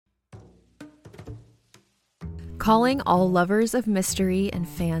Calling all lovers of mystery and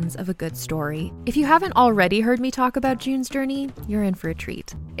fans of a good story. If you haven't already heard me talk about June's Journey, you're in for a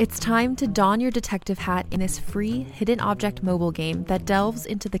treat. It's time to don your detective hat in this free hidden object mobile game that delves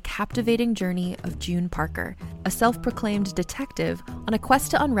into the captivating journey of June Parker, a self-proclaimed detective on a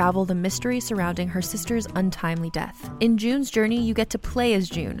quest to unravel the mystery surrounding her sister's untimely death. In June's Journey, you get to play as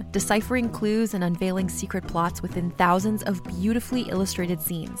June, deciphering clues and unveiling secret plots within thousands of beautifully illustrated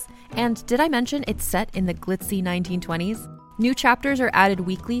scenes. And did I mention it's set in the glitzy 1920s? New chapters are added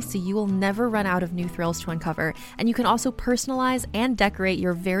weekly, so you will never run out of new thrills to uncover, and you can also personalize and decorate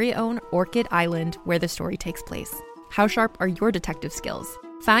your very own Orchid Island where the story takes place. How sharp are your detective skills?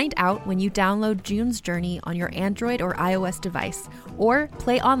 Find out when you download June's Journey on your Android or iOS device, or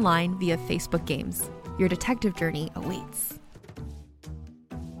play online via Facebook Games. Your detective journey awaits.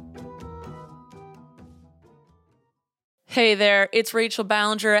 Hey there, it's Rachel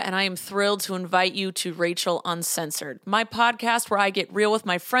Ballinger, and I am thrilled to invite you to Rachel Uncensored, my podcast where I get real with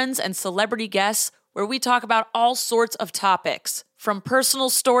my friends and celebrity guests, where we talk about all sorts of topics. From personal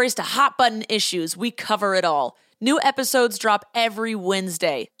stories to hot-button issues, we cover it all. New episodes drop every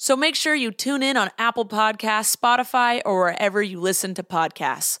Wednesday, so make sure you tune in on Apple Podcasts, Spotify, or wherever you listen to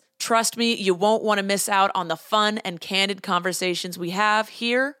podcasts. Trust me, you won't want to miss out on the fun and candid conversations we have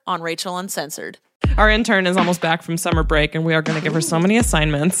here on Rachel Uncensored. Our intern is almost back from summer break, and we are going to give her so many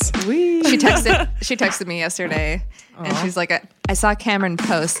assignments. She texted me yesterday, and she's like, I saw Cameron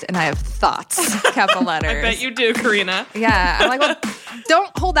post, and I have thoughts, capital letters. I bet you do, Karina. Yeah. I'm like, well,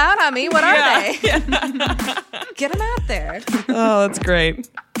 don't hold out on me. What are they? Yeah. Get them out there. Oh, that's great.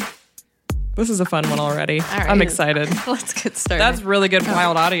 This is a fun one already. Right. I'm excited. Let's get started. That's really good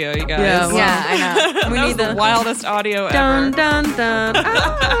wild audio, you guys. Yeah, I know. We need the wildest audio ever. Dun, dun, dun.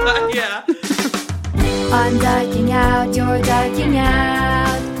 Ah. Yeah. I'm dyking out, you're dyking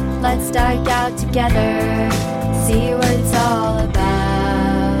out. Let's dyke out together, see what it's all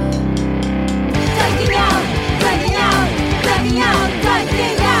about. Dyking out, dyking out, dyking out,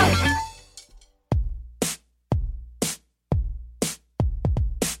 dyking out.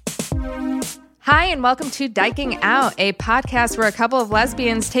 Hi, and welcome to Dyking Out, a podcast where a couple of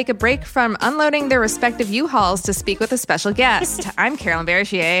lesbians take a break from unloading their respective U-Hauls to speak with a special guest. I'm Carolyn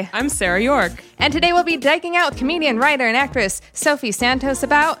Berrichier. I'm Sarah York. And today we'll be dyking out with comedian, writer, and actress Sophie Santos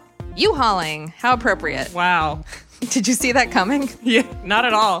about U-Hauling. How appropriate. Wow. Did you see that coming? Yeah, not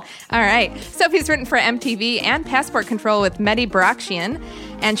at all. All right. Sophie's written for MTV and Passport Control with Mehdi Barakshian,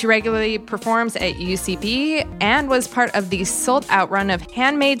 and she regularly performs at UCB and was part of the sold-out run of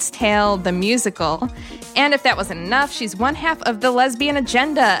Handmaid's Tale, the musical. And if that wasn't enough, she's one half of The Lesbian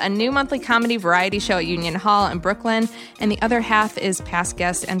Agenda, a new monthly comedy variety show at Union Hall in Brooklyn, and the other half is past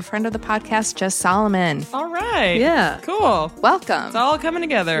guest and friend of the podcast, Jess Solomon. All right. Yeah. Cool. Welcome. It's all coming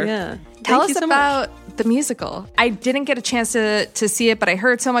together. Yeah. Tell us about the musical. I didn't get a chance to see it, but I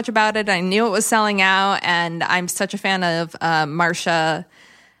heard so much about it. I knew it was selling out, and I'm such a fan of Marsha.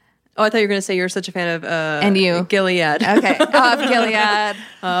 Oh, I thought you were going to say you're such a fan of and you. Gilead. Okay, of Gilead.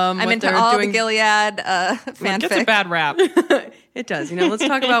 I'm into all the Gilead fanfic. It gets a bad rap. It does. Let's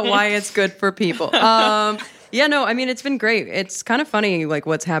talk about why it's good for people. Yeah, no, I mean, it's been great. It's kind of funny, like,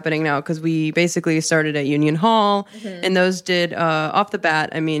 what's happening now, because we basically started at Union Hall, and those did, off the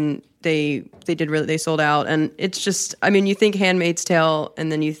bat, I mean, they sold out, and it's just, I mean, you think Handmaid's Tale,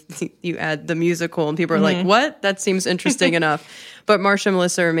 and then you add the musical, and people are like, what? That seems interesting enough. But Marsha and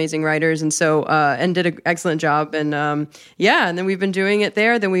Melissa are amazing writers, and so and did an excellent job. And and then we've been doing it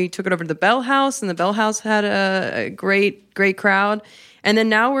there. Then we took it over to the Bell House, and the Bell House had a great crowd. And then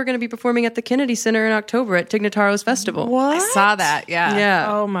now we're going to be performing at the Kennedy Center in October at Tig Notaro's festival. What? I saw that. Yeah. Yeah.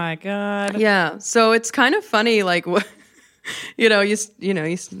 Oh my God. Yeah. So it's kind of funny, like you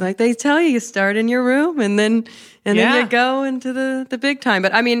like they tell you start in your room and then you go into the big time.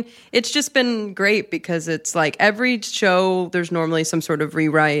 But I mean, it's just been great because it's like every show there's normally some sort of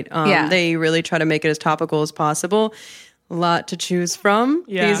rewrite. They really try to make it as topical as possible. A lot to choose from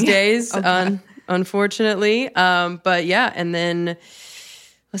these days, unfortunately. But yeah, and then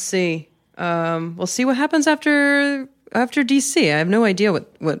let's see. We'll see what happens after DC. I have no idea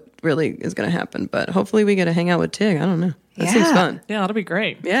what really is going to happen, but hopefully we get to hang out with Tig. I don't know. That seems fun. Yeah, that'll be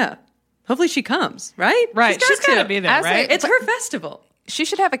great. Yeah. Hopefully she comes, right? Right. She's got to be there, right? It's her festival. She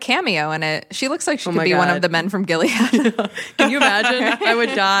should have a cameo in it. She looks like she could be one of the men from Gilead. Can you imagine? I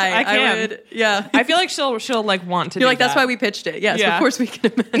would die. I can. would, yeah. I feel like she'll like want to You're do like, that. that's why we pitched it. Yes, of course we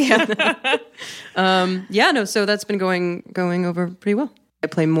can imagine. So that's been going over pretty well. I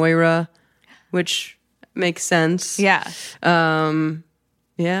play Moira, which makes sense. Yeah.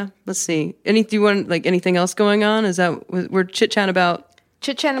 Yeah, let's see. Do you want like anything else going on? Is that we're chit-chatting about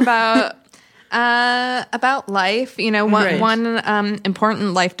About life, one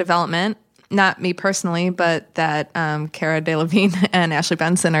important life development. Not me personally, but that Cara Delevingne and Ashley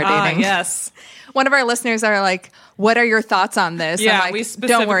Benson are dating. Yes. One of our listeners are like, "What are your thoughts on this?" Yeah, I'm like, we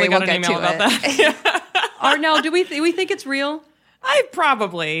specifically don't worry, got we'll an get email to about it. that. Arnell, do we think it's real? I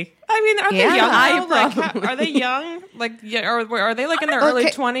probably. I mean, are they Yeah, young? I Like, are they young? Like, yeah, or are they like in their early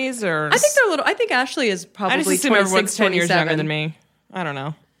 20s? Or I think they're a little. I think Ashley is probably I just assume 26, everyone's 10 years 27. younger than me. I don't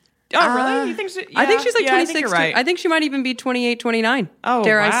know. Oh, really? You think she, I think she's like yeah, 26. I think you're right. I think she might even be 28, 29. Oh,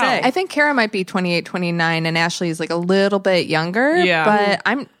 dare wow. I say? I think Cara might be 28, 29, and Ashley is like a little bit younger. Yeah. But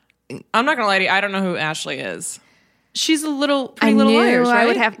I'm not gonna lie to you. I don't know who Ashley is. She's a little I Pretty Little knew Liars, right? I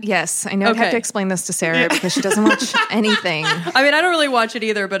would have. Yes, I know. I'd have Okay. to explain this to Sarah because she doesn't watch anything. I mean, I don't really watch it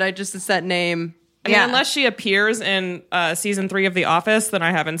either, but it's that name. I mean, Yeah. unless she appears in season 3 of The Office, then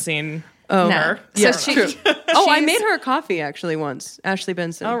I haven't seen Oh, No. her. So Yeah, she, true. Oh, I she's- made her a coffee actually once. Ashley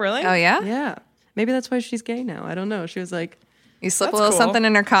Benson. Oh, really? Oh yeah, Yeah. Maybe that's why she's gay now. I don't know. She was like, you slip That's a little cool. something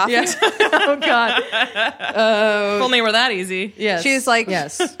in her coffee. oh God. If only it were that easy. Yes. She's like,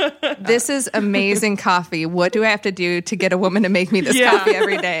 yes. This is amazing coffee. What do I have to do to get a woman to make me this Yeah. coffee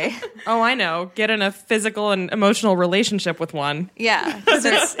every day? Oh, I know. Get in a physical and emotional relationship with one. Yeah,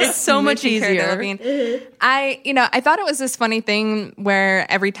 It's so much Cara easier. Delevingne. I thought it was this funny thing where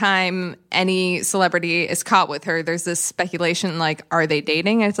every time any celebrity is caught with her, there's this speculation like, are they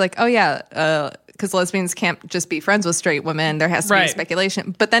dating? And it's like, oh yeah, because lesbians can't just be friends with straight women. There has to be Right.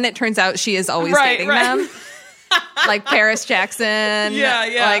 speculation. But then it turns out she is always Right, dating right. them. Like Paris Jackson, Yeah.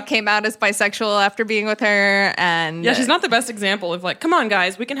 like came out as bisexual after being with her, and Yeah, she's not the best example of like, come on,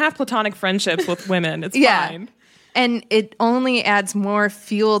 guys, we can have platonic friendships with women. It's Yeah. fine. And it only adds more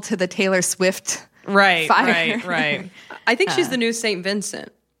fuel to the Taylor Swift. Right, Fire. right. I think she's the new Saint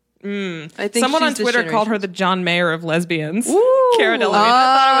Vincent. I think Someone on she's this Twitter called her generation. the John Mayer of lesbians. Ooh. Cara Delevingne.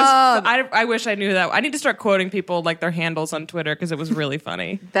 I thought it was. I wish I knew that. I need to start quoting people like their handles on Twitter because it was really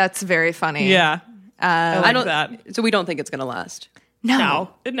funny. That's very funny. Yeah, I like I don't. that. So we don't think it's going to last. No,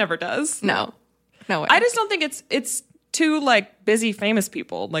 it never does. No way. I just don't think it's too like busy famous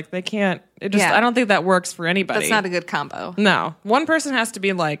people. Like they can't. It just. Yeah. I don't think that works for anybody. That's not a good combo. No, one person has to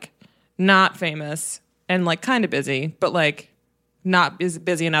be like not famous and like kind of busy, but like not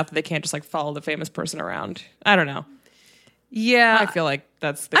busy enough that they can't just like follow the famous person around. I don't know. Yeah. I feel like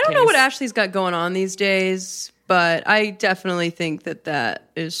that's the I don't case. know what Ashley's got going on these days, but I definitely think that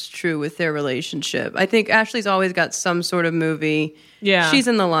is true with their relationship. I think Ashley's always got some sort of movie. Yeah. She's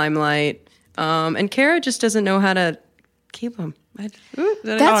in the limelight. And Cara just doesn't know how to keep them. That's Oh, what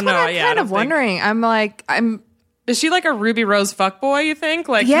no, I'm yeah, I kind don't of think- wondering. I'm Is she like a Ruby Rose fuckboy, you think?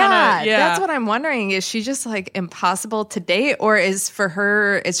 Like yeah, kinda, yeah. that's what I'm wondering. Is she just like impossible to date, or is for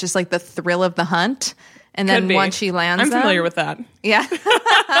her it's just like the thrill of the hunt, and Could then be. once she lands, I'm familiar them- with that. Yeah,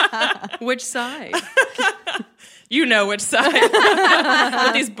 Which side? You know which side.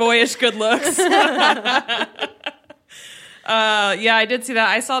 With these boyish good looks. Yeah, I did see that.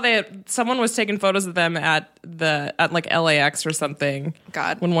 I saw someone was taking photos of them at like LAX or something.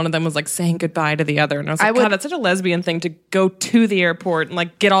 God. When one of them was like saying goodbye to the other, and I was like, I would- God, that's such a lesbian thing to go to the airport and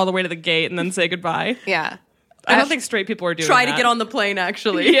like get all the way to the gate and then say goodbye. yeah. I don't think straight people are doing Try that. to get on the plane,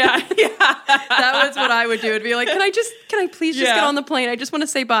 actually. Yeah, yeah. That was what I would do. It'd be like, can I please just Yeah. get on the plane? I just want to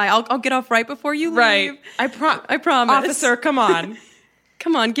say bye. I'll get off right before you leave. Right. I promise. Officer, come on.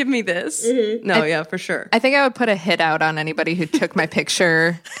 Come on, give me this. No, yeah, for sure. I think I would put a hit out on anybody who took my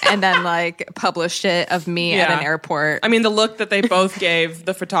picture and then like published it of me at Yeah. an airport. I mean, the look that they both gave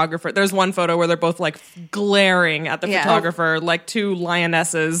the photographer. There's one photo where they're both like glaring at the Yeah. photographer, like two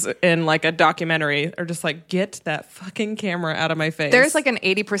lionesses in like a documentary, are just like, get that fucking camera out of my face. There's like an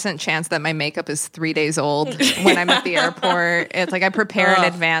 80% chance that my makeup is 3 days old when I'm at the airport. It's like I prepare in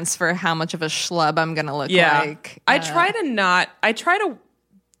advance for how much of a schlub I'm going to look like. I try to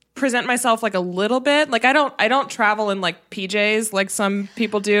present myself like a little bit. Like I don't travel in like PJs like some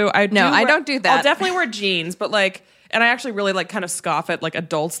people do. I don't do that. I'll definitely wear jeans, but like, and I actually really like kind of scoff at like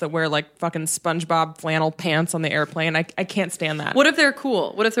adults that wear like fucking SpongeBob flannel pants on the airplane. I can't stand that. What if they're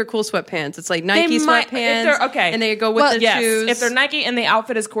cool? What if they're cool sweatpants? It's like Nike They might- if sweatpants. they're- okay. And they go with Well, the Yes, shoes. if they're Nike and the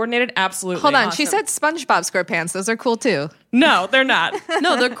outfit is coordinated, absolutely. Hold on. She said SpongeBob SquarePants. Those are cool too. No, they're not.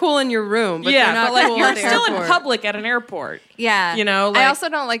 No, they're cool in your room, but Yeah, they're not but like cool you're at the still in airport. public at an airport. Yeah. You know, I like- also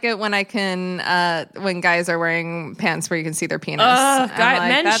don't like it when I can, when guys are wearing pants where you can see their penis. Ugh, I'm guy, like,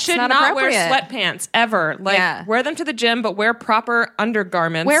 men that's should not wear appropriate. sweatpants ever. Like, Yeah. wear them to the gym, but wear proper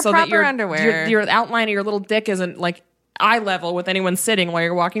undergarments. Wear so that proper underwear. Your outline of your little dick isn't like eye level with anyone sitting while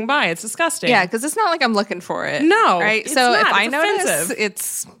you're walking by. It's disgusting. Yeah, because it's not like I'm looking for it. No, Right? it's So not. if I It's notice, offensive.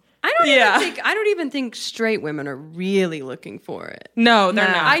 it's I don't even think straight women are really looking for it. No, they're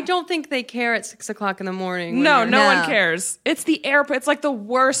not. I don't think they care at 6 o'clock in the morning. when No, you're- no one cares. It's the airport. It's like the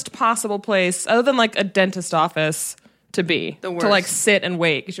worst possible place, other than like a dentist office, to be. The To like worst. sit and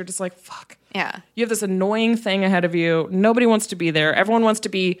wait because you're just like, fuck. Yeah. You have this annoying thing ahead of you. Nobody wants to be there. Everyone wants to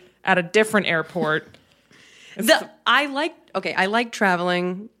be at a different airport. I like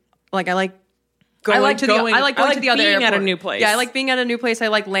traveling. Like I like going I like to going- the I like going I like to the other being airport. at a new place. Yeah, I like being at a new place. I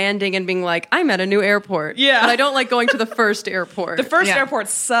like landing and being like, I'm at a new airport. Yeah. But I don't like going to the first airport. The first Yeah. airport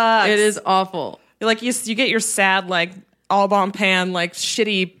sucks. It is awful. Like you get your sad like all bon pan like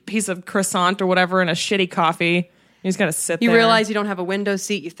shitty piece of croissant or whatever and a shitty coffee. You just gotta sit You there. realize you don't have a window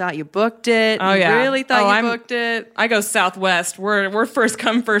seat. You thought you booked it. Oh, You yeah. really thought Oh, you I'm- booked it. I go Southwest. We're first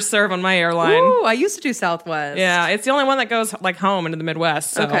come first serve on my airline. Ooh, I used to do Southwest. Yeah, it's the only one that goes like home into the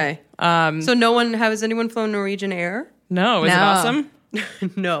Midwest. So. Okay. So has anyone flown Norwegian Air? No, is it No. awesome?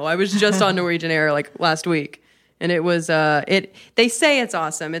 No, I was just on Norwegian Air like last week. And it was they say it's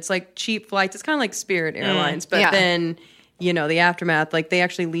awesome. It's like cheap flights. It's kind of like Spirit Airlines, but Yeah. then, the aftermath, like they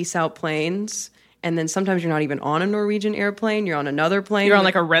actually lease out planes. And then sometimes you're not even on a Norwegian airplane. You're on another plane. You're on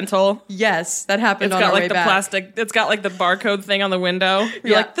like a rental. Yes, that happened It's on got our like way the back. plastic. It's got like the barcode thing on the window. You're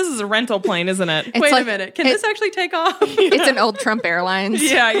Yeah. like, this is a rental plane, isn't it? Wait like- a minute. Can it- this actually take off? It's an old Trump Airlines.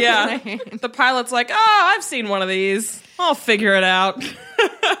 Yeah, yeah. The pilot's like, oh, I've seen one of these. I'll figure it out.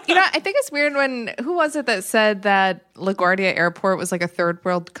 You know, I think it's weird who was it that said that LaGuardia Airport was like a third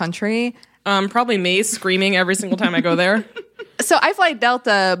world country? Probably me screaming every single time I go there. So I fly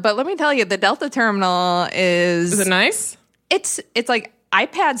Delta, but let me tell you, the Delta terminal Is it nice? it's like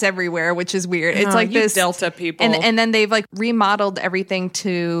iPads everywhere, which is weird. It's like you this Delta people. and then they've like remodeled everything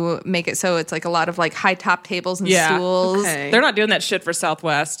to make it so it's like a lot of like high top tables and Yeah. stools. Okay. They're not doing that shit for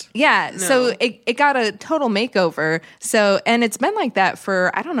Southwest. Yeah, so it got a total makeover. So and it's been like that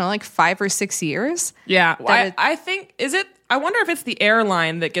for I don't know, like 5 or 6 years. Yeah, That I think I wonder if it's the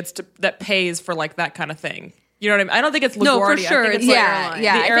airline that pays for like that kind of thing. You know what I mean? I don't think it's LaGuardia. No, for sure, I think it's like, the airline.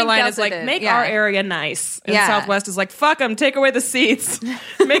 Yeah, I the think airline Delta is like, did, make yeah. our area nice. And Yeah. Southwest is like, fuck them, take away the seats.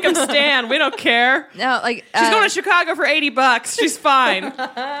 Make them stand. We don't care. No, like She's going to Chicago for $80. She's fine.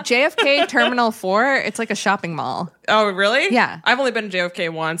 JFK Terminal 4, it's like a shopping mall. Oh, really? Yeah. I've only been to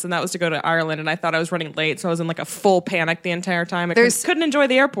JFK once, and that was to go to Ireland, and I thought I was running late, so I was in like a full panic the entire time. I couldn't enjoy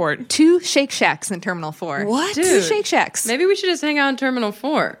the airport. 2 Shake Shacks in Terminal 4. What? 2 Dude. Shake Shacks. Maybe we should just hang out in Terminal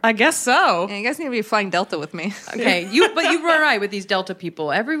 4. I guess so. Yeah, you guys need to be flying Delta with me. Okay, but you were right with these Delta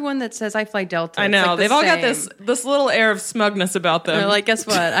people. Everyone that says I fly Delta, I it's know. like the They've all got same. this little air of smugness about them. They're like, guess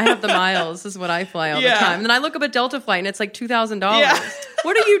what? I have the miles. This is what I fly all Yeah. the time. And then I look up a Delta flight and it's like $2,000. Yeah.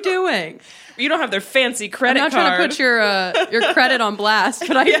 What are you doing? You don't have their fancy I'm credit not card. trying to put your credit on blast,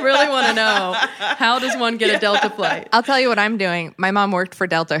 but I really want to know, how does one get a Delta flight? I'll tell you what I'm doing. My mom worked for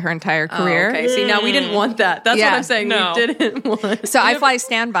Delta her entire career. Oh, okay, see, now we didn't want that. That's Yeah. what I'm saying. No. We didn't want. So I fly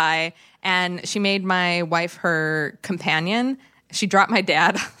standby, and she made my wife her companion. She dropped my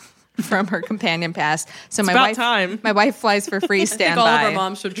dad from her companion pass. So my about wife, time. my wife flies for free I think standby. all of our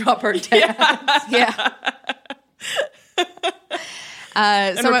moms should drop our dad. Yeah.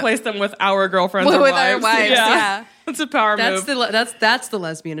 and so replace them with our girlfriends or with wives. our wives, yeah. That's a power That's move. that's the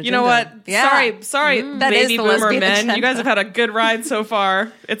lesbian agenda. You know what? Yeah. Sorry, That is baby the boomer lesbian men. agenda. You guys have had a good ride so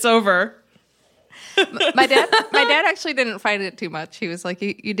far. It's over. my dad actually didn't fight it too much. He was like,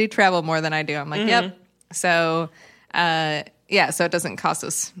 you do travel more than I do. I'm like, yep. So so it doesn't cost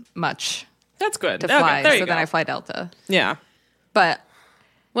us much That's good. to Okay, fly. there you So go. then I fly Delta. Yeah. But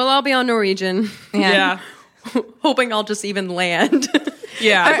Well, I'll be on Norwegian, Yeah. hoping I'll just even land.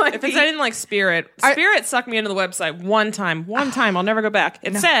 Yeah. might If it's be- anything like Spirit, Spirit sucked me into the website one time. I'll never go back.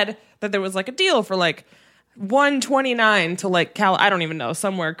 It said that there was like a deal for like $129 to like I don't even know,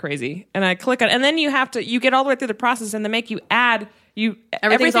 somewhere crazy. And I click on it, and then you get all the way through the process, and they make you add Everything's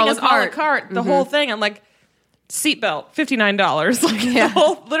everything a is la carte. a la carte, the whole thing. I'm like, seatbelt, $59.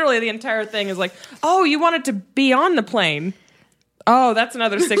 Like literally the entire thing is like, oh, you wanted to be on the plane. Oh, that's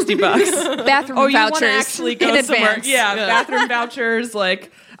another $60. bathroom Oh, you want vouchers to actually go in somewhere? advance. Yeah, bathroom vouchers,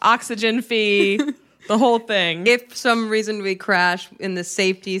 like oxygen fee, the whole thing. If some reason we crash in the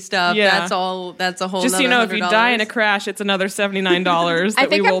safety stuff, Yeah. that's a whole. Just so you know, if you die in a $100. crash, it's another $79 that we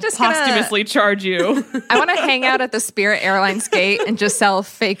think I'm will just gonna- posthumously charge you. I want to hang out at the Spirit Airlines gate and just sell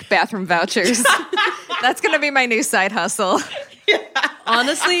fake bathroom vouchers. That's going to be my new side hustle.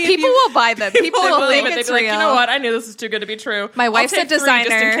 honestly, if People you- will buy them. People will Believe think it. They'd it's be like, real. you know what? I knew this was too good to be true. My wife's I'll a take 3 designer.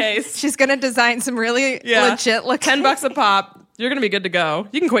 just in case. She's going to design some really legit looking. $10 a pop. You're gonna be good to go.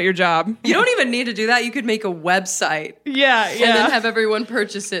 You can quit your job. You don't even need to do that. You could make a website Yeah, and then yeah. have everyone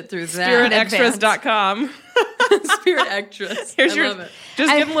purchase it through that. SpiritExtras.com. Spirit extras. Here's I love it.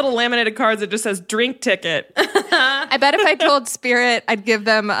 Just give them little laminated cards that just says drink ticket. I bet if I told Spirit I'd give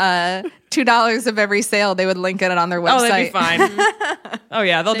them $2 of every sale, they would link it on their website. Oh, that'd be fine. Oh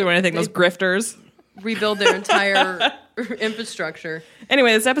yeah, they'll do anything. Those grifters. Rebuild their entire infrastructure.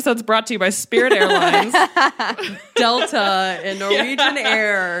 Anyway, this episode's brought to you by Spirit Airlines. Delta and Norwegian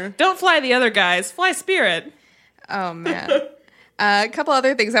Air. Don't fly the other guys. Fly Spirit. Oh, man. A couple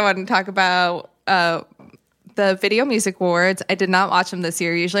other things I wanted to talk about. The Video Music Awards. I did not watch them this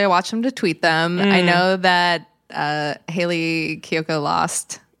year. Usually I watch them to tweet them. I know that Haley Kiyoko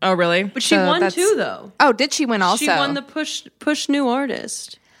lost. Oh, really? But she So won that's- too, though. Oh, did she win also? She won the push new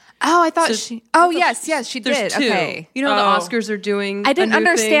artist. Oh, I thought So- she... Oh, yes, she There's did. two. Okay. You know Oh. how the Oscars are doing. I didn't a new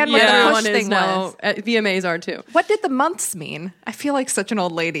understand thing? what the Everyone push is thing now- was. VMAs are too. What did the months mean? I feel like such an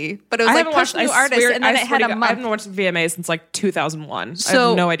old lady. But it was I like haven't push watched. new artist, and then it had a I month. haven't watched VMA since like 2001. I So,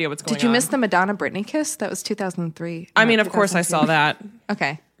 have no idea what's going on. Did you miss the Madonna Britney kiss? That was 2003. I mean, of course I saw that.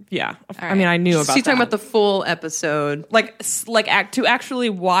 Okay. Yeah. I right. mean, I knew about She's talking that. about the full episode. To actually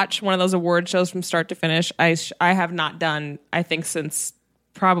watch one of those award shows from start to finish. I have not done. I think since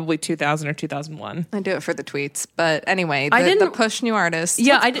probably 2000 or 2001. I do it for the tweets. But anyway, I the didn't- push new artist.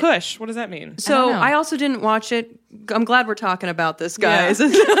 Yeah, What's I did. push. What does that mean? So don't know. I also didn't watch it. I'm glad we're talking about this, guys. We're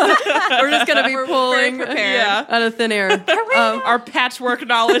just gonna be pulling prepared. Yeah. out of thin air. Our patchwork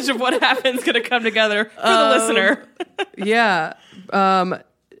knowledge of what happens going to come together for the listener. Yeah.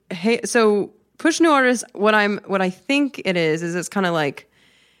 Hey, so push new artist. What I think it is it's kind of like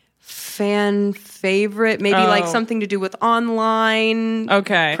fan favorite, maybe like Oh. something to do with online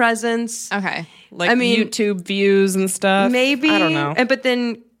Okay. presence. Okay. Like I mean- YouTube views and stuff. Maybe I don't know. But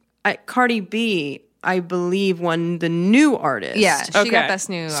then Cardi B, I believe, won the new artist. Yeah, she Okay. got best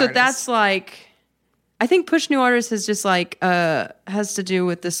new So artist. that's like, I think push new artist is just like has to do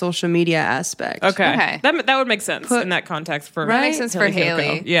with the social media aspect. Okay. Okay. That would make sense in that context for That makes sense for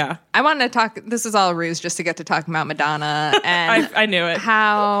Haley. Yeah. I wanted to talk. This is all a ruse just to get to talking about Madonna and I knew it.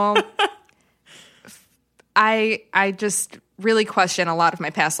 how I just really question a lot of my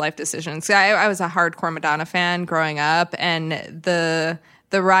past life decisions. I was a hardcore Madonna fan growing up, and the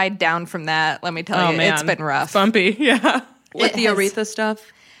ride down from that, let me tell you, it's been rough. Bumpy. Yeah. With the has- Aretha stuff,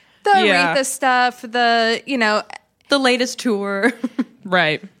 The Yeah. Aretha stuff, the latest tour.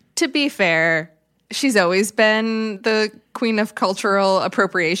 Right. to be fair, she's always been the queen of cultural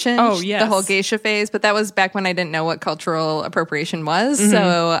appropriation. Oh, yes. The whole geisha phase, but that was back when I didn't know what cultural appropriation was.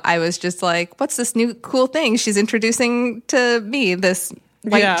 So I was just like, what's this new cool thing she's introducing to me, this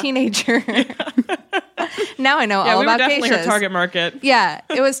white Yeah. teenager? Now I know Yeah, all we were about definitely her geishas. target market. Yeah,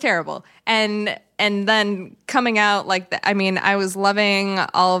 it was terrible. And then coming out like that, I mean, I was loving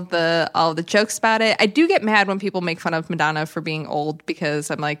all of the jokes about it. I do get mad when people make fun of Madonna for being old because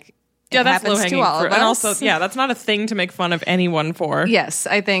I'm like, Yeah, it that's low happens hanging to all fruit. of us. And also, yeah, that's not a thing to make fun of anyone for. Yes,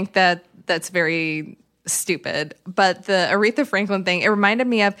 I think that's very stupid. But the Aretha Franklin thing, it reminded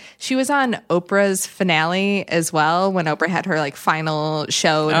me of, she was on Oprah's finale as well when Oprah had her like final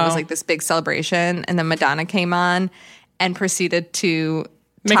show and it was like this big celebration, and then Madonna came on and proceeded to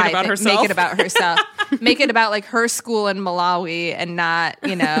Make it about herself? Make it about herself. Make it about like her school in Malawi and not,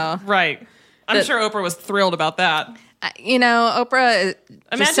 Right. I'm sure Oprah was thrilled about that. Oprah is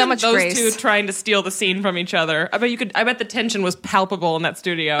Imagine just so much those grace. two trying to steal the scene from each other. I bet the tension was palpable in that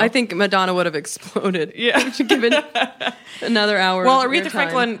studio. I think Madonna would have exploded. Yeah. Given another hour. Well, of Aretha airtime.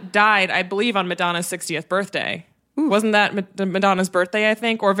 Franklin died, I believe, on Madonna's 60th birthday. Wasn't that Madonna's birthday, I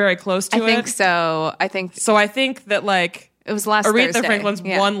think, or very close to I it? think so. I think So I think that, like, it was last Aretha Thursday. Franklin's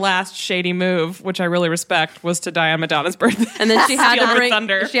Yeah. one last shady move, which I really respect, was to die on Madonna's birthday. And then she had Steal to her bring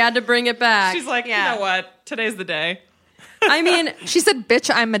thunder. She had to bring it back. She's like, Yeah. you know what? Today's the day. I mean, She said, "Bitch,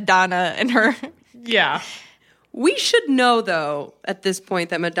 I'm Madonna," in her. Yeah. we should know though at this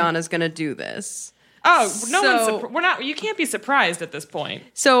point that Madonna's going to do this. Oh, no So- one's we're not. You can't be surprised at this point.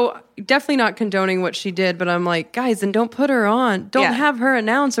 So definitely not condoning what she did, but I'm like, guys, then don't put her on. Don't Yeah. have her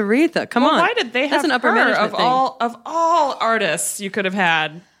announce Aretha. Come on. Why did they have That's an upper her management of thing. all artists you could have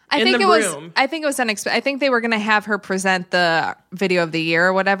had I in think the it was. room? I think it was unexpected. I think they were going to have her present the video of the year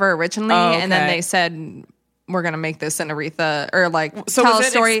or whatever originally, Oh, and then okay. they said we're going to make this an Aretha or like So tell was a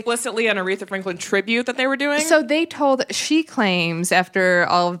it story. explicitly an Aretha Franklin tribute that they were doing? So they told, she claims after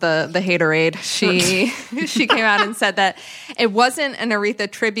all of the haterade, she came out and said that it wasn't an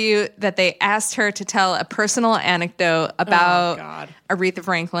Aretha tribute, that they asked her to tell a personal anecdote about God. Aretha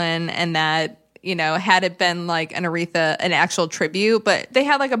Franklin, and that, had it been like an actual tribute, but they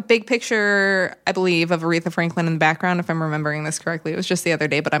had like a big picture, I believe, of Aretha Franklin in the background, if I'm remembering this correctly. It was just the other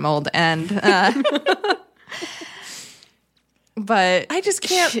day, but I'm old. And but I just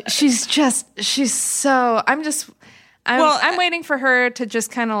can't. She's so. I'm waiting for her to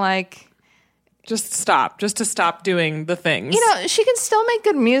just kind of like. Just to stop doing the things. You know, she can still make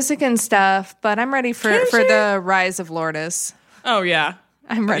good music and stuff, but I'm ready for the rise of Lourdes. Oh yeah.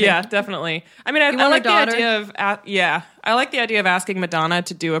 I'm ready. Yeah, definitely. I mean, I like the idea of I like the idea of asking Madonna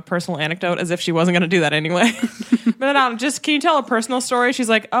to do a personal anecdote as if she wasn't going to do that anyway. Madonna, can you tell a personal story? She's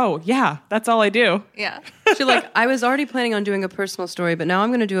like, oh yeah, that's all I do. Yeah. She's like, I was already planning on doing a personal story, but now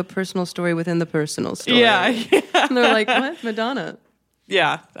I'm going to do a personal story within the personal story. Yeah. And they're like, what, Madonna?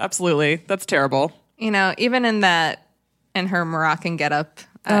 Yeah, absolutely. That's terrible. You know, even in her Moroccan getup,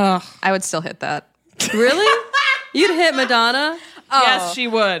 I would still hit that. Really? You'd hit Madonna? Yes, she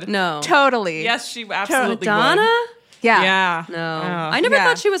would. No. Totally. Yes, she absolutely Madonna? would. Yeah. Yeah. No. Oh. I never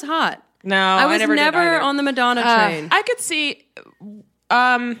thought she was hot. No, I was never did either. on the Madonna train. I could see,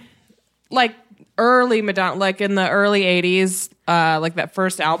 like early Madonna, like in the early 80s, like that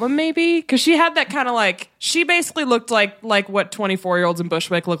first album maybe, because she had that kind of like, she basically looked like what 24-year-olds in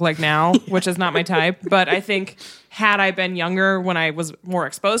Bushwick look like now, which is not my type. But I think had I been younger when I was more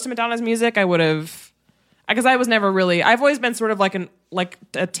exposed to Madonna's music, I would have, because I was never really, I've always been sort of like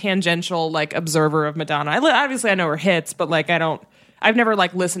a tangential like observer of Madonna. Obviously I know her hits, but like I've never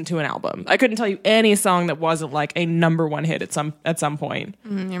like listened to an album. I couldn't tell you any song that wasn't like a number one hit at some point.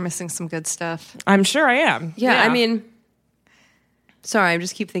 You're missing some good stuff. I'm sure I am. Yeah, I mean, sorry, I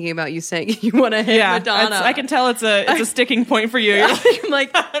just keep thinking about you saying you want to hit Madonna. I can tell it's a sticking point for you. You're I'm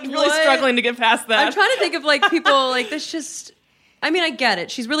like, really struggling to get past that. I'm trying to think of like people like this. Just, I mean, I get it.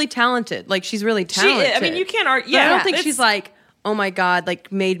 She's really talented. Like she's really talented. I mean, you can't argue. But Yeah, I don't think she's like, oh my god,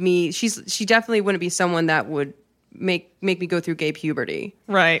 like made me. She definitely wouldn't be someone that would make me go through gay puberty.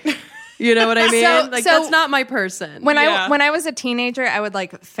 Right. You know what I mean? So that's not my person. When I was a teenager, I would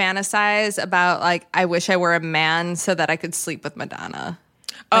like fantasize about like I wish I were a man so that I could sleep with Madonna.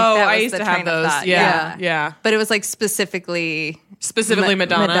 Like, I used to have those. Yeah. But it was like specifically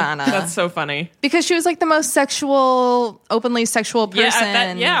Madonna. That's so funny. Because she was like the most openly sexual person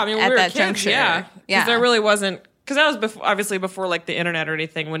I mean, when we were that kids, juncture. Yeah. Because there really wasn't, because that was obviously before like the internet or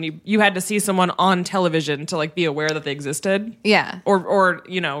anything, when you had to see someone on television to like be aware that they existed. Yeah. Or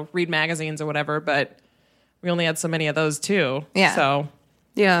you know, read magazines or whatever, but we only had so many of those too. Yeah. So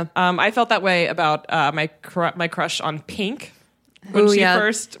yeah. I felt that way about my crush on Pink when she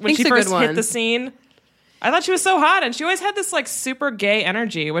first Pink's hit the scene. I thought she was so hot, and she always had this like super gay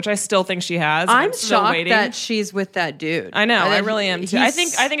energy, which I still think she has. I'm shocked that she's with that dude. I know, I really am too. I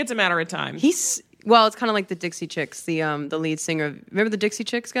think it's a matter of time. It's kind of like the Dixie Chicks, the lead singer. Remember the Dixie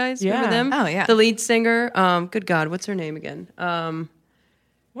Chicks, guys? Yeah. Remember them? Oh yeah. The lead singer. Good God, what's her name again?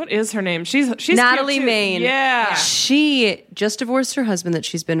 What is her name? She's Natalie cute too. Maine. Yeah. She just divorced her husband that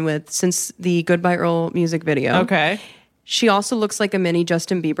she's been with since the Goodbye Earl music video. Okay. She also looks like a mini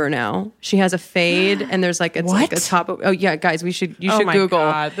Justin Bieber now. She has a fade, and there's like like a top. Oh yeah, guys, you should my Google.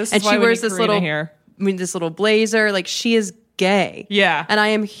 God. This is and why she we wears need this Karina this little blazer. Like she is gay. Yeah. And I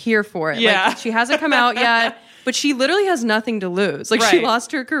am here for it. Yeah. Like, she hasn't come out yet, but she literally has nothing to lose. Like she Right.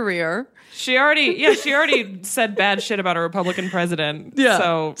 lost her career. She already said bad shit about a Republican president.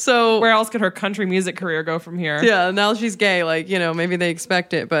 Yeah. So where else could her country music career go from here? Yeah, now she's gay. Like, maybe they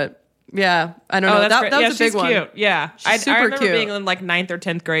expect it, but yeah, I don't know. That's That was a big she's one. Cute. Yeah. I super remember cute. being in like 9th or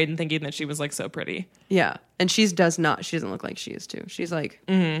 10th grade and thinking that she was like so pretty. Yeah. And she doesn't look like she is too. She's like,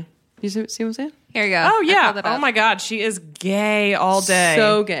 you see what I'm saying? Here you go. Oh I yeah. pulled it up. Oh my God. She is gay all day.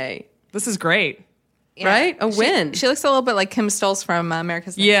 So gay. This is great. Yeah. Right? A win. She looks a little bit like Kim Stoltz from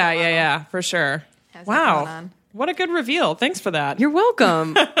America's Next Yeah. Top Model. Yeah. For sure. Has that going Wow. on. What a good reveal. Thanks for that. You're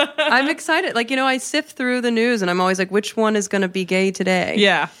welcome. I'm excited. Like, I sift through the news and I'm always like, which one is going to be gay today?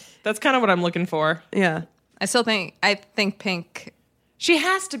 Yeah. That's kind of what I'm looking for. Yeah. I think Pink. She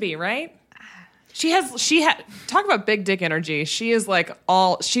has to be, right? Talk about big dick energy. She is like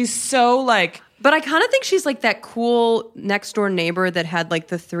she's so like. But I kind of think she's like that cool next door neighbor that had like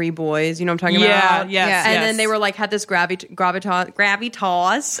the 3 boys. You know what I'm talking about? Yes, Yeah. And yes. then they were like, had this gravitas. They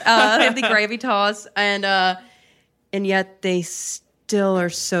have the gravitas. And yet they still are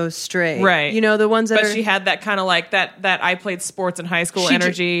so straight. Right. The ones that But she had that kind of like that I played sports in high school she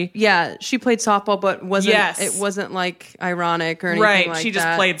energy. Yeah, she played softball, but Yes. it wasn't like ironic or anything Right. like that. She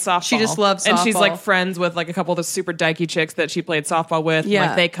just played softball. She just loved softball. And she's like friends with like a couple of the super dykey chicks that she played softball with. Yeah.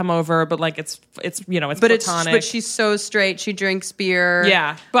 Like they come over, but like it's but platonic. but she's so straight. She drinks beer.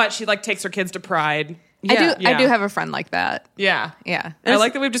 yeah. But she like takes her kids to Pride. Yeah. I do have a friend like that. Yeah. Yeah. I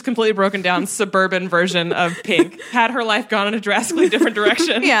like that we've just completely broken down suburban version of Pink. Had her life gone in a drastically different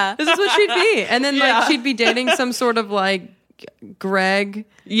direction. Yeah. This is what she'd be. And then Yeah. like she'd be dating some sort of like Greg.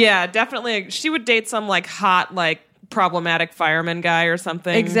 Yeah, definitely. She would date some like hot like problematic fireman guy or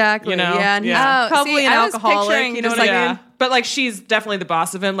something. Exactly. You know? Yeah, and he's Oh, probably see, an I was alcoholic. picturing You know just what I Yeah. mean? But like she's definitely the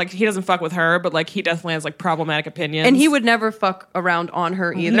boss of him. Like he doesn't fuck with her, but like he definitely has like problematic opinions. And he would never fuck around on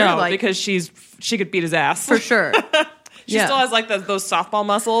her either. no, like, because she could beat his ass for sure. She still has like those softball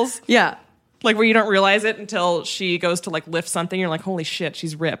muscles, Yeah. like where you don't realize it until she goes to like lift something. You're like, holy shit,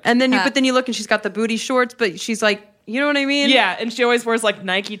 she's ripped. And then but then you look and she's got the booty shorts, but she's like, you know what I mean? yeah, and she always wears like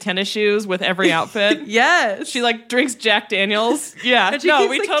Nike tennis shoes with every outfit. Yes. She like drinks Jack Daniels. Yeah, And she no, keeps,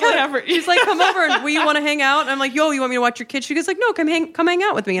 we like, totally have her. She's like, come over and will you want to hang out? And I'm like, yo, you want me to watch your kids? She goes like, no, come hang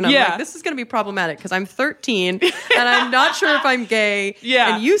out with me. And I'm Yeah. like, this is going to be problematic because I'm 13 and I'm not sure if I'm gay.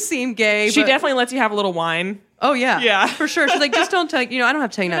 Yeah. And you seem gay. She but- definitely lets you have a little wine. Oh yeah. Yeah. For sure. She's like, just don't tell, I don't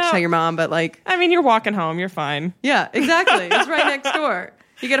have to tell you not to No. tell your mom, but like, I mean, you're walking home. You're fine. yeah, exactly. It's right next door.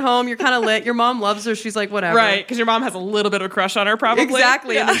 You get home, you're kind of lit. Your mom loves her. She's like, whatever. Right, because your mom has a little bit of a crush on her, probably.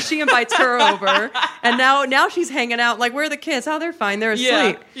 Exactly. Yeah. And then she invites her over. And now she's hanging out. Like, where are the kids? Oh, they're fine. They're yeah.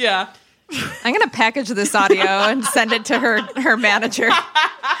 asleep. Yeah. I'm gonna package this audio and send it to her manager.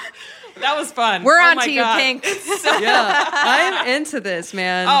 That was fun. We're Oh on my to you, God. Pink. Yeah. I'm into this,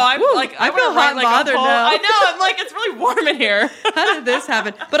 man. Oh, I'm Woo, like, I I'm feel gonna write, hot and like, a bothered whole- now. I know. I'm like, it's really warm in here. How did this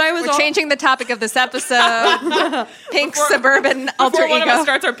happen? But I was We're changing the topic of this episode. Pink's suburban alter Before one of us ego.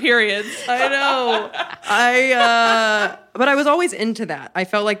 starts our periods. I know. But I was always into that. I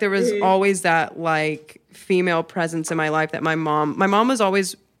felt like there was always that like female presence in my life that my mom was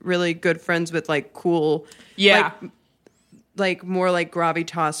always really good friends with like cool, Yeah. like more like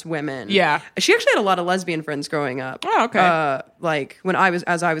gravitas women. Yeah. She actually had a lot of lesbian friends growing up. Oh, okay. Like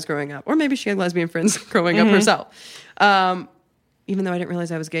as I was growing up, or maybe she had lesbian friends growing Mm-hmm. up herself. Even though I didn't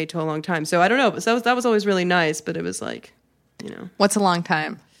realize I was gay till a long time. So I don't know. But that was always really nice. But it was like, What's a long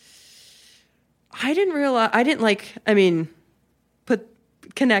time? I didn't realize. I didn't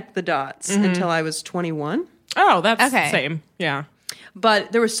connect the dots until I was 21. Oh, that's Okay. same. Yeah.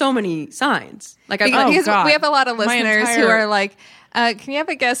 But there were so many signs. Like Because God. we have a lot of My listeners who entire- are like, can you have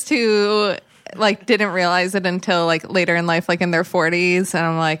a guest who like didn't realize it until like later in life, like in their 40s? And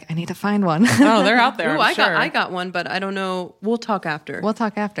I'm like, I need to find one. Oh, they're out there. Ooh, I'm sure. I got one, but I don't know. We'll talk after. We'll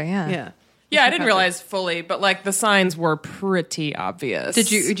talk after, yeah. Yeah. Yeah, I didn't realize fully, but like the signs were pretty obvious. Did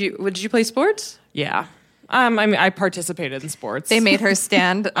you play sports? Yeah. I mean, I participated in sports. They made her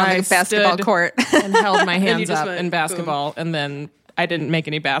stand on I the basketball stood court. and held my hands just up went, in basketball, and then I didn't make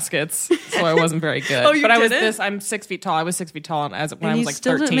any baskets, so I wasn't very good. Oh, you but I was didn't? I'm 6 feet tall. I was 6 feet tall when I And was you like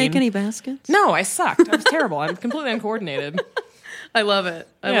still 13. didn't make any baskets? No, I sucked. I was terrible. I'm completely uncoordinated. I love it.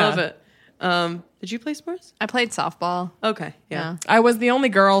 I Yeah. love it. Did you play sports? I played softball. Okay. Yeah. I was the only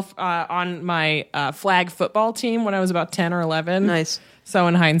girl on my flag football team when I was about 10 or 11. Nice. So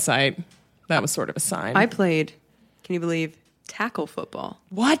in hindsight, that was sort of a sign. I played, can you believe, tackle football.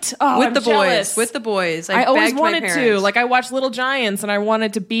 What? Oh, With I'm the jealous. boys. With the boys. I always begged my wanted to. parents. Like I watched Little Giants, and I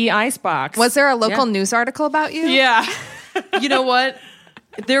wanted to be Icebox. Was there a local Yeah. news article about you? Yeah. You know what?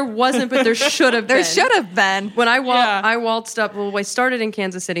 There wasn't, but there should have been. There should have been. When I Yeah. waltzed up. Well, I started in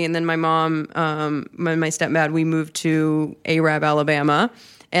Kansas City, and then my mom, my stepdad, we moved to Arab, Alabama,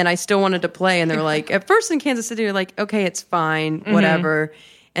 and I still wanted to play. And they were like, at first in Kansas City, they're like, okay, it's fine, whatever.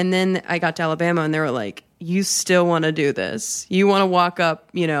 And then I got to Alabama, and they were like, you still want to do this? You want to walk up,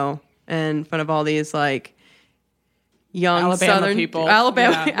 in front of all these like young Alabama Southern people.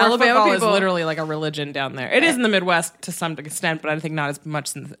 Alabama Yeah. Where Alabama football people. is literally like a religion down there. It is in the Midwest to some extent, but I think not as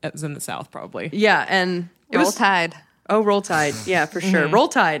much as in the South, probably. Yeah, and it Roll was Tide. Oh, Roll Tide. Yeah, for sure. Roll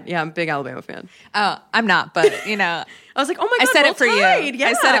Tide. Yeah, I'm a big Alabama fan. Oh, I'm not, but I was like, oh my I god, said Roll it for Tide. you. Yeah.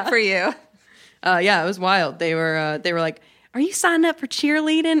 I said it for you. Yeah, it was wild. They were like, are you signing up for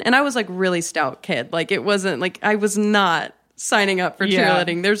cheerleading? And I was like really stout kid. Like it wasn't like I was not signing up for Yeah.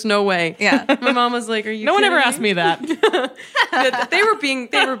 cheerleading. There's no way. Yeah. My mom was like, are you No one ever kidding asked me that.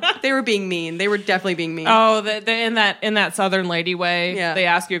 They were being mean. They were definitely being mean. Oh, in that Southern lady way, Yeah. they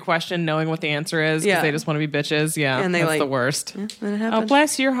ask you a question knowing what the answer is because Yeah. they just want to be bitches. Yeah, And they that's like- the worst. And it Oh, happened.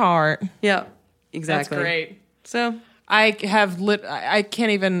 bless your heart. Yeah. That's Exactly. great. So I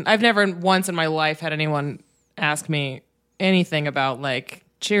can't even. I've never once in my life had anyone ask me anything about like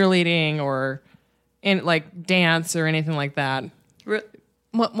cheerleading or in like dance or anything like that.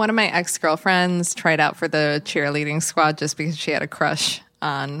 One of my ex-girlfriends tried out for the cheerleading squad just because she had a crush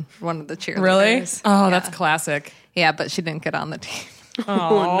on one of the cheerleaders. Really? Oh, Yeah. that's classic. Yeah, but she didn't get on the team.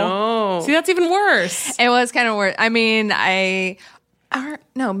 Oh no. See, that's even worse. It was kind of weird. I mean,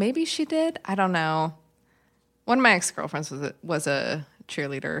 no, maybe she did. I don't know. One of my ex-girlfriends was a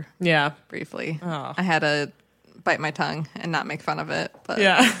cheerleader Yeah. briefly. Oh. I had to bite my tongue and not make fun of it. But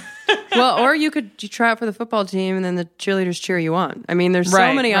Yeah. Well, or you try out for the football team and then the cheerleaders cheer you on. I mean, there's so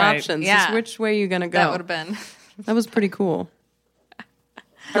Right, many right. options. Yeah. Just which way are you going to go? that would have been That was pretty cool. I'm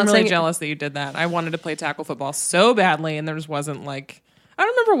Not really saying- jealous that you did that. I wanted to play tackle football so badly, and there just wasn't like, I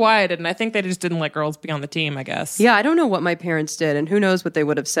don't remember why I didn't. I think they just didn't let girls be on the team, I guess. Yeah, I don't know what my parents did, and who knows what they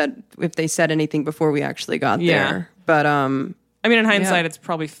would have said if they said anything before we actually got Yeah. there. But I mean, in hindsight, Yeah. it's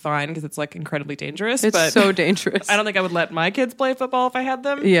probably fine because it's like incredibly dangerous. it's but so dangerous. I don't think I would let my kids play football if I had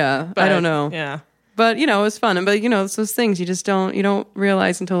them. Yeah, But, I don't know. Yeah. But it was fun. But it's those things you just don't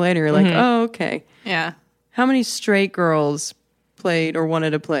realize until later. You're like, oh, okay. Yeah. How many straight girls played or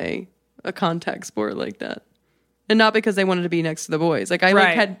wanted to play a contact sport like that? And not because they wanted to be next to the boys. Like I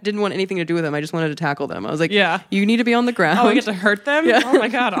Right. didn't want anything to do with them. I just wanted to tackle them. I was like, Yeah. you need to be on the ground. Oh, I get to hurt them? Yeah. Oh my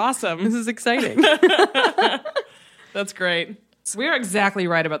God, awesome. This is exciting. That's great. We're exactly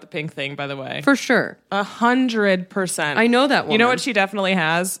right about the pink thing, by the way. For sure. 100%. I know that one. You know what she definitely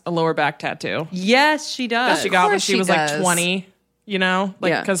has? A lower back tattoo. Yes, she does. She got when course she she was does. like 20, Like,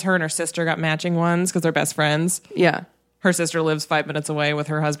 Yeah. because her and her sister got matching ones because they're best friends. Yeah. Her sister lives 5 minutes away with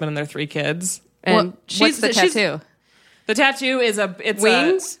her husband and their 3 kids. And What's the she's- tattoo? The tattoo is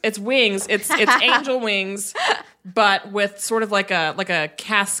Wings? It's wings. It's angel wings, but with sort of like a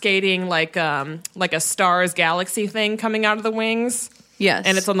cascading like a stars galaxy thing coming out of the wings. yes.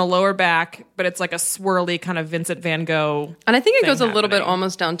 And it's on the lower back, but it's like a swirly kind of Vincent van Gogh. And I think it thing goes a little bit happening.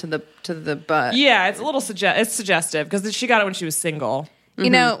 almost down to the butt. Yeah, it's a little it's suggestive because she got it when she was single.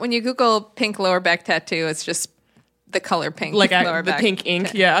 You know, when you Google pink lower back tattoo, it's just the color pink. Like lower the back. pink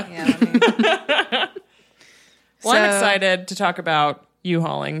ink, yeah. Yeah, let me- Well, I'm So- excited to talk about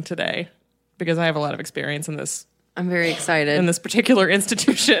U-hauling today because I have a lot of experience in this I'm very excited. in this particular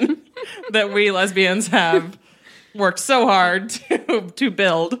institution that we lesbians have worked so hard to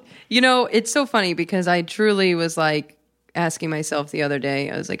build. It's so funny because I truly was like asking myself the other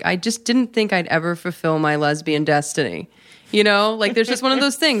day, I was like, I just didn't think I'd ever fulfill my lesbian destiny. Like there's just one of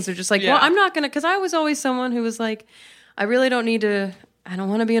those things. They're just like, Yeah. well, I'm not going to, because I was always someone who was like, I really don't need to, I don't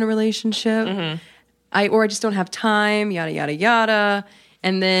want to be in a relationship. Mm-hmm. I just don't have time, yada, yada, yada.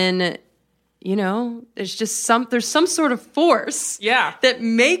 And then, there's just there's some sort of force Yeah. that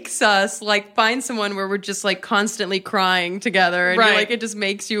makes us like find someone where we're just like constantly crying together. And you're Right. like, it just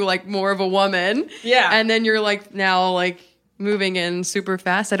makes you like more of a woman. Yeah. And then you're like now like moving in super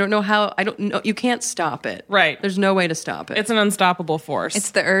fast. I don't know. You can't stop it. Right. There's no way to stop it. It's an unstoppable force.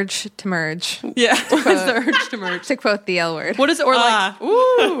 It's the urge to merge, yeah. It's the urge to merge. to quote the L word. What is it? Or like,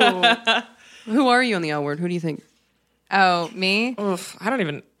 ooh. Who are you on the L word? Who do you think? Oh, me? Oof, I don't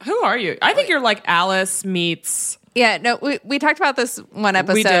even. Who are you? I think you're like Alice meets. Yeah, no, we talked about this one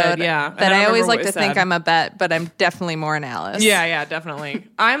episode. We did, yeah. And That I I always remember like what to it think said. I'm a Bet, but I'm definitely more an Alice. Yeah, definitely.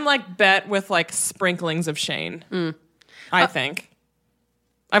 I'm like Bet with like sprinklings of Shane. I think.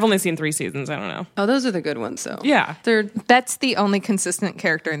 I've only seen 3 seasons. I don't know. Oh, those are the good ones, though. Yeah, They're That's the only consistent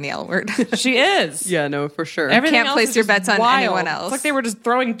character in the L word. she is. yeah, no, for sure. Everything Can't else place is your just bets on wild. anyone else. It's like they were just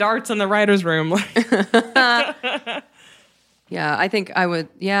throwing darts in the writers' room. Yeah, I think I would.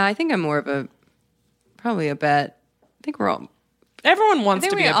 Yeah, I think I'm more of probably a Bet. I think we're all, Everyone I wants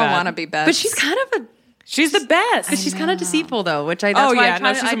think to be we a all Bet. want to be bets. but she's kind of a. She's the best. But she's kind of deceitful, though, which that's Oh, why yeah, I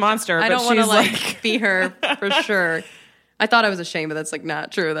try no, she's a monster, I but don't want to she's like be her for sure. I thought I was ashamed, but that's like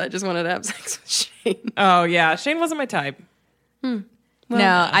not true. That I just wanted to have sex with Shane. Oh yeah, Shane wasn't my type. no,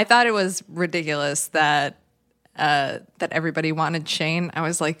 I thought it was ridiculous that everybody wanted Shane. I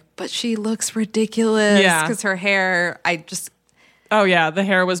was like, but she looks ridiculous. Yeah. Because her hair, Oh yeah, the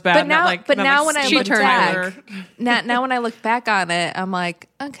hair was bad. But now- not like, but not now like when I Steven look back- Tyler. now when I look back on it, I'm like,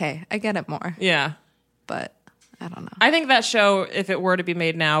 okay, I get it more. Yeah. But I don't know. I think that show, if it were to be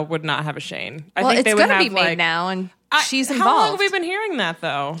made now, would not have a Shane. I Well, think it's they would going to have be made like, now, and she's How long have involved. we been hearing that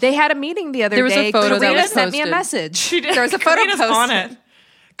though? They had a meeting the other There was a day. photo that Karina was sent me a posted. message. did. There was a photo Karina's posted. on it.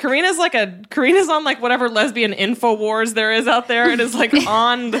 Karina's on like whatever lesbian info wars there is out there, and is like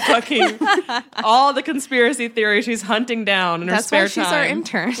on the fucking all the conspiracy theories she's hunting down in her That's spare why she's time. our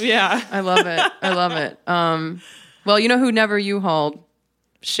intern. Yeah. I love it. I love it. Well, you know who never U-hauled?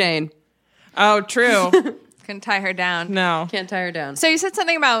 Shane. Oh, true. Couldn't tie her down. No. Can't tie her down. So you said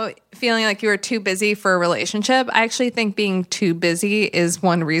something about feeling like you were too busy for a relationship. I actually think being too busy is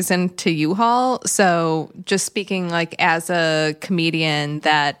one reason to U-Haul. So just speaking like as a comedian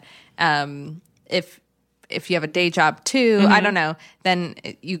that if you have a day job too, I don't know, then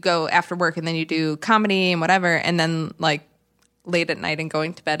you go after work and then you do comedy and whatever, and then like late at night and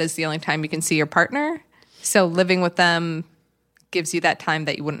going to bed is the only time you can see your partner. So living with them gives you that time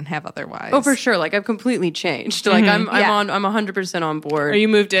that you wouldn't have otherwise. Oh, for sure. Like I've completely changed. Like I'm Yeah. I'm 100% on board. Are you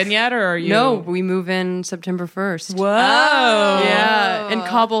moved in yet, or are you? No, we move in September 1st. Whoa. Yeah, in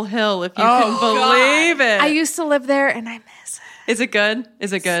Cobble Hill, if you can believe it. I used to live there and I miss it. Is it good?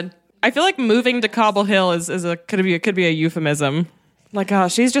 Is it good? I feel like moving to Cobble Hill could be a euphemism. Like, oh,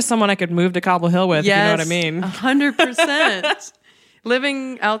 she's just someone I could move to Cobble Hill with. Yes, if you know what I mean? 100%.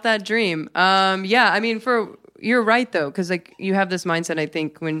 Living out that dream. Yeah, I mean, you're right though, because like you have this mindset. I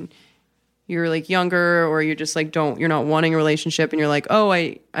think when you're like younger, or you're just like you're not wanting a relationship, and you're like, oh,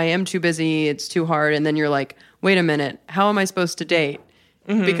 I am too busy. It's too hard. And then you're like, wait a minute, how am I supposed to date?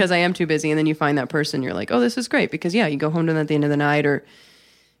 Because I am too busy. And then you find that person. You're like, oh, this is great, because you go home to them at the end of the night, or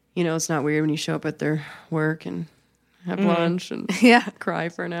it's not weird when you show up at their work and have lunch and cry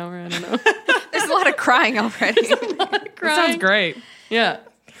for an hour. I don't know. There's a lot of crying already. That sounds great. Yeah.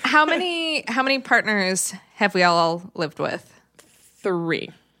 How many partners have we all lived with? 3.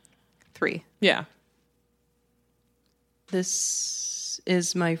 3. Yeah. This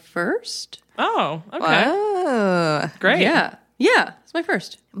is my first. Oh, okay. Oh, Great. Yeah. Yeah, it's my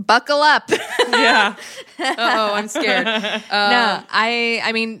first. buckle up. Yeah. Uh-oh, I'm scared. No,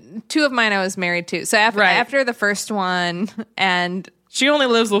 I mean, 2 of mine I was married to. So after the first one, and She only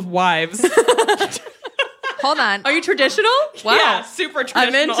lives with wives. hold on. Are you traditional? Wow. Yeah, super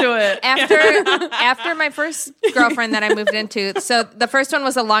traditional. I'm into it. After my first girlfriend that I moved into, so the first one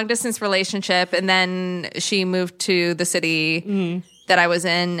was a long distance relationship, and then she moved to the city that I was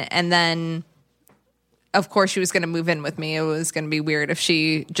in, and then of course she was going to move in with me. It was going to be weird if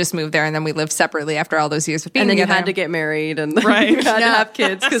she just moved there and then we lived separately after all those years of being And then together. you had to get married and Right. you had to have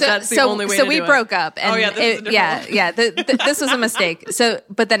kids because that's the only way to do it. So we broke up. And Oh, yeah, this is a different this was a mistake. So,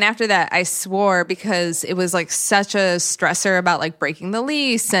 but then after that, I swore because it was like such a stressor about like breaking the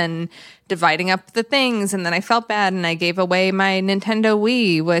lease and dividing up the things. And then I felt bad and I gave away my Nintendo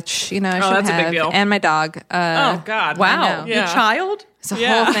Wii, which, I should that's a big have. deal. And my dog. Oh, God. Wow. I know. Your child? It's a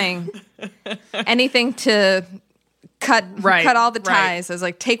Yeah. whole thing. Anything to cut all the ties. I was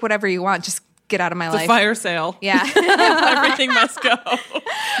like, take whatever you want. Just get out of my It's a life. fire sale. Yeah. Everything must go.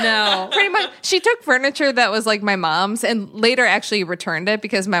 No. Pretty much. She took furniture that was like my mom's and later actually returned it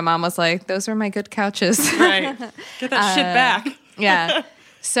because my mom was like, those are my good couches. Right. Get that shit back. Yeah.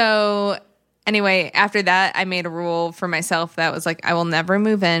 So anyway, after that, I made a rule for myself that was like, I will never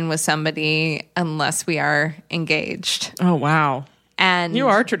move in with somebody unless we are engaged. Oh, wow. And You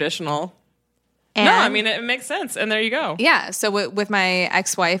are traditional. and, No, I mean, it makes sense. And there you go. yeah. So with my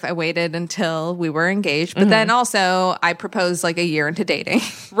ex-wife, I waited until we were engaged, but then also I proposed like a year into dating.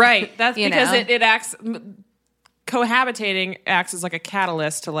 Right. That's You because know? it acts, cohabitating acts as like a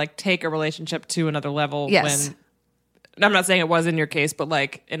catalyst to like take a relationship to another level. Yes. When, I'm not saying it was in your case, but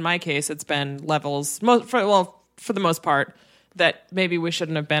like in my case, it's been levels, for the most part, that maybe we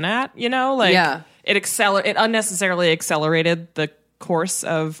shouldn't have been at, Like Yeah. it unnecessarily accelerated the course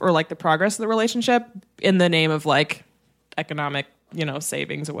of, or like the progress of the relationship in the name of like economic,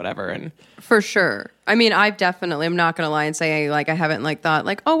 savings or whatever. And For sure. I mean, I'm not going to lie and say like I haven't like thought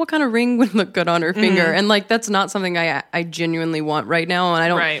like, oh, what kind of ring would look good on her finger? And like that's not something I genuinely want right now. And I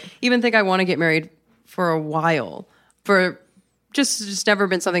don't Right. even think I want to get married for a while. For just never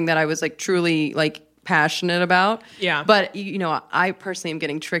been something that I was like truly like passionate about. Yeah. But I personally am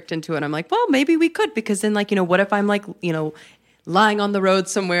getting tricked into it. I'm like, well, maybe we could, because then like, what if I'm like, lying on the road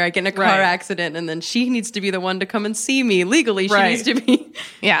somewhere, I get in a car Right. accident, and then she needs to be the one to come and see me legally. She Right. needs to be.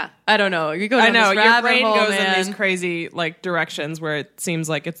 Yeah. I don't know. You go down I know this your rabbit brain hole, goes man. in these crazy like directions where it seems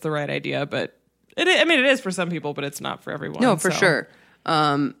like it's the right idea, but it is for some people, but it's not for everyone. No, for so. sure.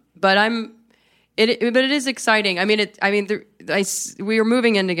 But it is exciting. I mean, we were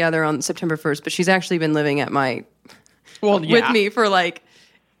moving in together on September 1st, but she's actually been living at with me for like,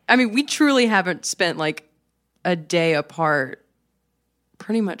 I mean, we truly haven't spent like a day apart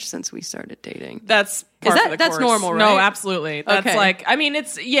pretty much since we started dating. That's part of the that's course. normal, right? No, absolutely. That's Okay. like, I mean,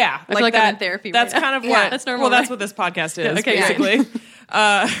 it's I feel like I'm in therapy That's right now. kind of Yeah, what that's normal, Well, that's right? what this podcast is Okay, basically.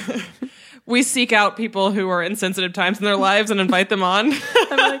 We seek out people who are in sensitive times in their lives and invite them on.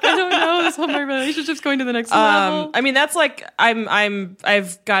 I'm like, I don't know. This whole my relationship's going to the next level. I mean, that's like I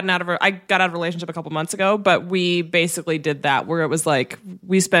got out of a relationship a couple months ago, but we basically did that where it was like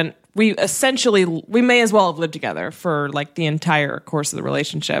we may as well have lived together for like the entire course of the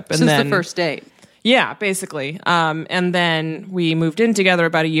relationship, and Since then the first date. yeah, basically. And then we moved in together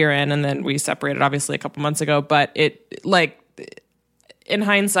about a year in, and then we separated obviously a couple months ago. But it like in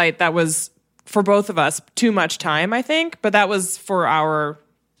hindsight, that was for both of us too much time, I think. But that was for our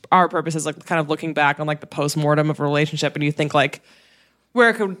purposes, like kind of looking back on like the post-mortem of a relationship, and you think like,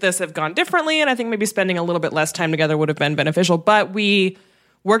 where could this have gone differently? And I think maybe spending a little bit less time together would have been beneficial. But we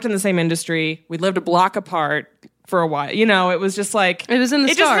worked in the same industry. We lived a block apart. for a while. You know, it was just like It was in the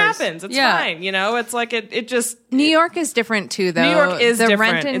it stars. just happens. It's fine. You know, it's like it just New York is different too, though. New York is the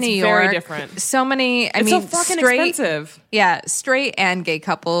different. rent in It's New very York. different. So many. I it's mean, so fucking straight, expensive. Yeah, straight and gay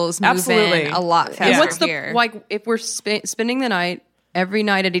couples move Absolutely. in a lot faster Yeah. What's the here. like if we're spending the night every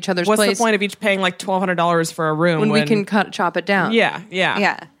night at each other's What's place the point of each paying like $1,200 for a room when we can chop it down? Yeah.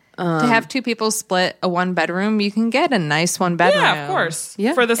 Yeah. To have two people split a one bedroom, you can get a nice one bedroom. Yeah, of course.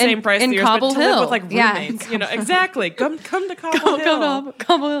 Yeah. For the same In- price in that you're Cobble to live Hill. with like Yeah, roommates. in You know, exactly. Come to Cobble Hill.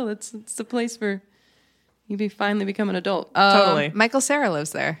 Cobble Hill. It's the place where you finally become an adult. Totally. Michael Cera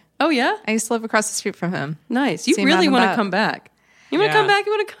lives there. Oh yeah, I used to live across the street from him. nice. You Seen really nothing want to but- come back? You want to Yeah. come back?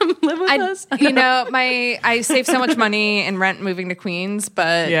 You want to come live with us? You know, I saved so much money in rent moving to Queens,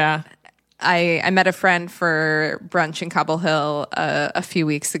 but Yeah. I met a friend for brunch in Cobble Hill a few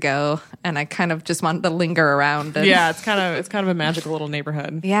weeks ago, and I kind of just wanted to linger around. And, Yeah, it's kind of a magical little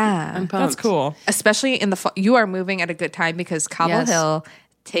neighborhood. yeah. That's cool. Especially in the fall. You are moving at a good time because Cobble Yes. Hill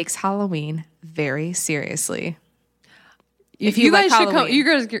takes Halloween very seriously. If you you like guys should come, Halloween. you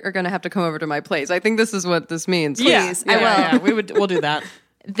guys are going to have to come over to my place. I think this is what this means. Please, I will. Yeah, we'll do that.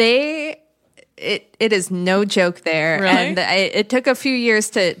 It is no joke there. Really? And it took a few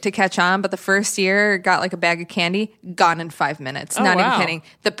years to catch on, but the first year got like a bag of candy, gone in 5 minutes. Oh, Not wow. even kidding.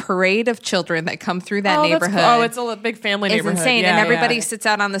 The parade of children that come through that That's neighborhood. cool. Oh, it's a big family is neighborhood. insane. Yeah, And everybody yeah. sits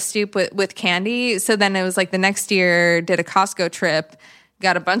out on the stoop with candy. So then it was like the next year, did a Costco trip,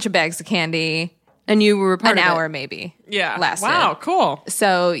 got a bunch of bags of candy, And you were a part an of hour it. maybe. Yeah. Lasted. Wow, cool.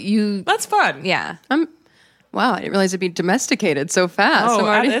 So you, That's fun. yeah. Wow, I didn't realize it'd be domesticated so fast. Oh, I'm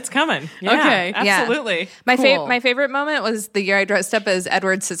already- it's coming. Yeah, Okay. Yeah. absolutely. Cool. My favorite moment was the year I dressed up as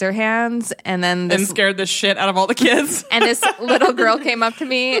Edward Scissorhands, and then And this scared the shit out of all the kids. and this little girl came up to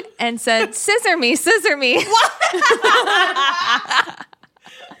me and said, "Scissor me, scissor me."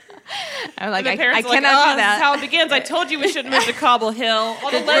 I'm like, The I parents are cannot like, do This that. is how it begins. I told you we shouldn't move to Cobble Hill.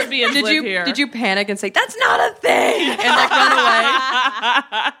 All the lesbians Did live you here. did you panic and say that's not a thing and like run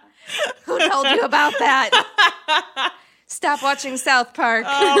away? Who told you about that? Stop watching South Park.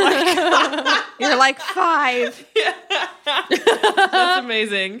 Oh my God. You're like 5. That's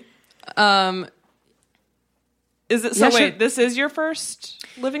amazing. Is it so? Yeah, sure. Wait, this is your first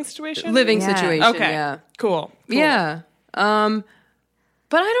living situation? Living Yeah. situation. Okay. Yeah. Cool. Yeah.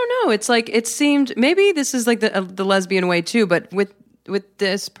 But I don't know. It's like it seemed maybe this is like the lesbian way too. But with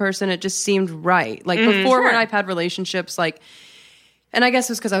this person, it just seemed right. Like before, when I've had relationships, like, and I guess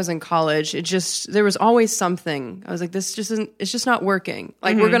it's because I was in college. It just there was always something. I was like, this just isn't. It's just not working.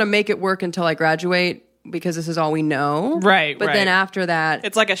 Like we're gonna make it work until I graduate because this is all we know. Right, But then right. after that,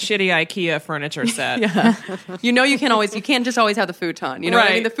 It's like a shitty IKEA furniture set. you know, you can't just always have the futon. You know what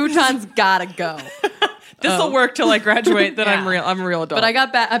I mean? Right. The futon's gotta go. This will work till I graduate. Then I'm a real adult. But I got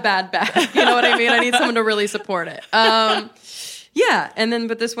a bad back. You know what I mean? I need someone to really support it. Yeah, and then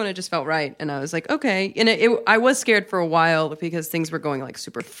but this one it just felt right, and I was like, okay. And I was scared for a while because things were going like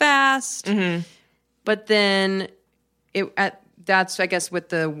super fast. Mm-hmm. But then that's I guess what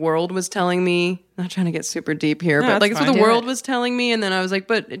the world was telling me. Not trying to get super deep here, but that's like it's what fine. the Do world it. was telling me, and then I was like,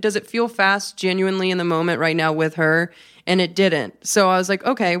 but does it feel fast genuinely in the moment right now with her? And it didn't. So I was like,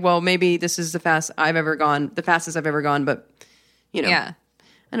 okay, well maybe this is the fastest I've ever gone, but you know. Yeah.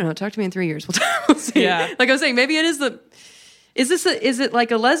 I don't know. Talk to me in 3 years. We'll see. Yeah. Like I was saying, maybe it is is it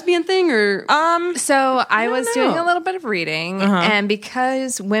like a lesbian thing or? So I was know. doing a little bit of reading, and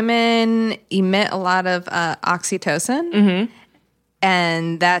because women emit a lot of oxytocin,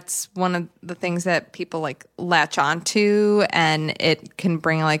 and that's one of the things that people like latch onto, and it can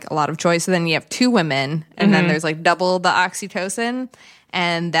bring like a lot of joy. So then you have 2 women, and then there's like double the oxytocin,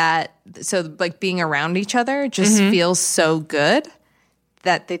 and so like being around each other just feels so good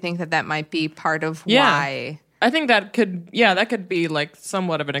that they think that might be part of why. I think that could be like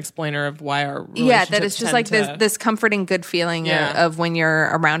somewhat of an explainer of why our Yeah, that it's relationships just tend like to- this comforting good feeling Yeah. of when you're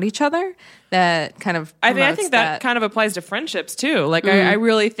around each other that kind of I promotes think that kind of applies to friendships too. Like I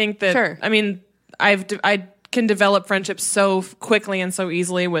really think that. Sure. I mean, I can develop friendships so quickly and so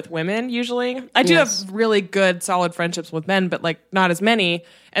easily with women. Usually, I do Yes. have really good, solid friendships with men, but like not as many.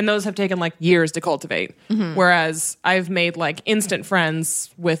 And those have taken like years to cultivate. Whereas I've made like instant friends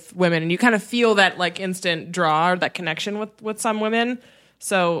with women, and you kind of feel that like instant draw or that connection with some women.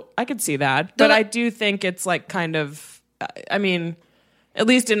 So I could see that, but I do think it's like kind of. I mean. At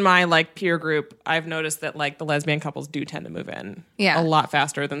least in my like peer group, I've noticed that like the lesbian couples do tend to move in Yeah. a lot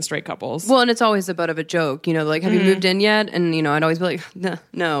faster than straight couples. Well, and it's always the butt of a joke, you know, like, have you moved in yet? And, you know, I'd always be like,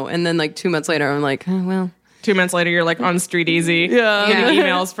 no. And then like 2 months later, I'm like, oh, well, 2 minutes later, you're like on Street Easy. Getting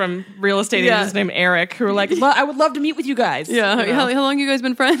emails from real estate agents named Eric who are like, I would love to meet with you guys. Yeah. You know? How long you guys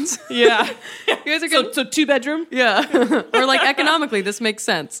been friends? Yeah. You guys are good. So 2-bedroom? Yeah. Or like economically, this makes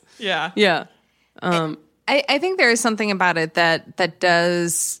sense. Yeah. Yeah. I think there is something about it that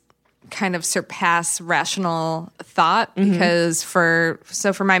does kind of surpass rational thought because for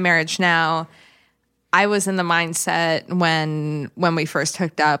my marriage now, I was in the mindset when we first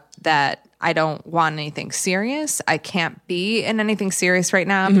hooked up that I don't want anything serious. I can't be in anything serious right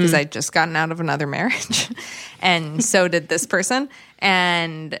now because I just gotten out of another marriage, and so did this person.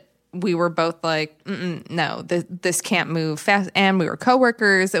 And we were both like, no, this can't move fast. And we were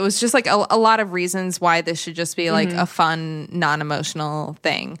coworkers. It was just like a lot of reasons why this should just be like a fun, non-emotional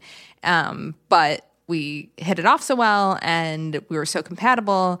thing. But we hit it off so well, and we were so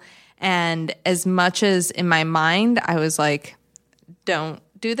compatible. And as much as in my mind, I was like, don't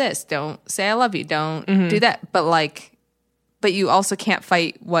do this. Don't say I love you. Don't do that. But you also can't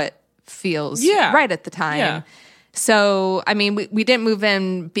fight what feels right at the time. Yeah. So, I mean, we didn't move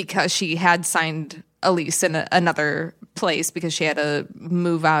in because she had signed a lease in another place because she had to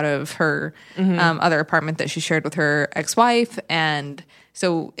move out of her other apartment that she shared with her ex-wife. And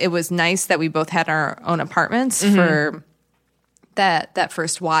so it was nice that we both had our own apartments for that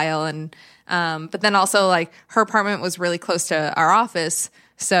first while. And but then also, like, her apartment was really close to our office.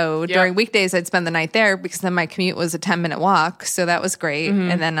 So during weekdays, I'd spend the night there because then my commute was a 10-minute walk. So that was great.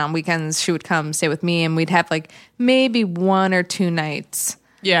 And then on weekends, she would come stay with me, and we'd have like maybe 1 or 2 nights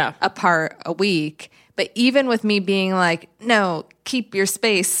apart a week. But even with me being like, no, keep your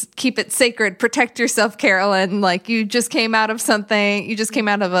space, keep it sacred, protect yourself, Carolyn. Like, you just came out of something. You just came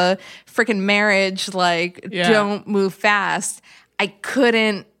out of a freaking marriage. Like, don't move fast. I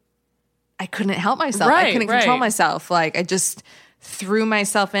couldn't help myself. I couldn't control myself. Like, I just threw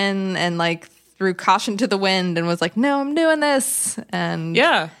myself in and like threw caution to the wind and was like, no, I'm doing this. And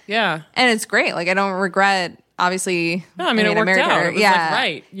and it's great. Like, I don't regret. Obviously, no, I mean, it worked out. It was like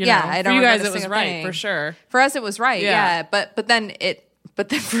right. You know? I don't. For you guys, it was right for sure. For us, it was right. Yeah, but then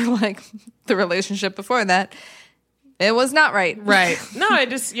for like the relationship before that, it was not right. Right. No,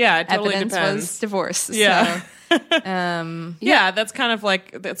 it totally Evidence depends. was divorce. Yeah. So, that's kind of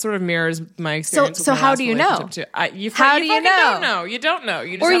like that. Sort of mirrors my experience. So with my how last do you know? relationship, too. How do you know? Don't know. You don't know.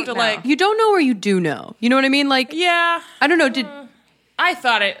 You just have to like. You don't know or you do know. You know what I mean? Like, Yeah. I don't know. I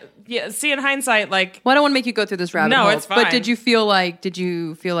thought it. Yeah. See, in hindsight, like. Well, I don't want to make you go through this rabbit hole. No, it's fine. But did you feel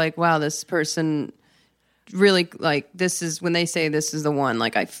like, wow, this person really, like, this is when they say this is the one,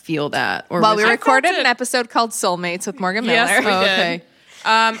 like, I feel that. Or well, we was it- recorded an episode called Soulmates with Morgan Miller. Yes, we did. okay.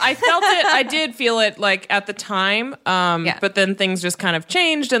 I felt it. I did feel it like at the time. But then things just kind of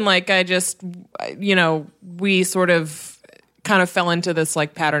changed, and like I just, we sort of kind of fell into this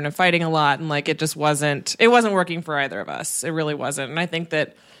like pattern of fighting a lot, and like it wasn't working for either of us. It really wasn't. And I think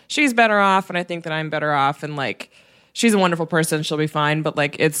that she's better off, and I think that I'm better off, and like she's a wonderful person. She'll be fine. But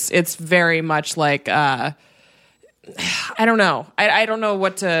like it's very much like I don't know. I don't know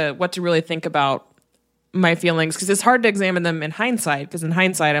what to really think about my feelings, because it's hard to examine them in hindsight, because in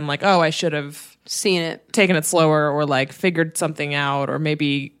hindsight I'm like, oh, I should have seen it, taken it slower, or like figured something out, or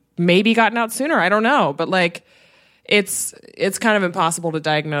maybe gotten out sooner. I don't know, but like it's kind of impossible to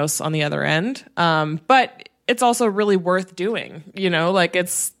diagnose on the other end, but it's also really worth doing, like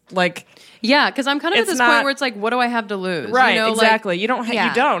it's like, yeah, because I'm kind of at this point where it's like, what do I have to lose? Right, like, exactly. You don't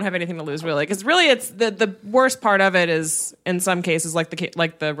have anything to lose, really, because really it's the worst part of it is in some cases like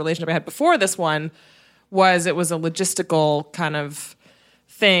the relationship I had before this one was a logistical kind of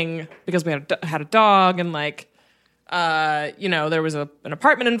thing, because we had a dog, and like there was an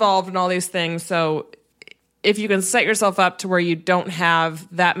apartment involved and all these things. So if you can set yourself up to where you don't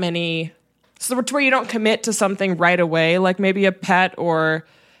have that many, so to where you don't commit to something right away, like maybe a pet or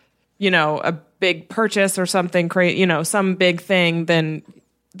a big purchase or something some big thing, then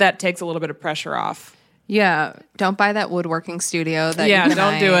that takes a little bit of pressure off. Yeah, don't buy that woodworking studio.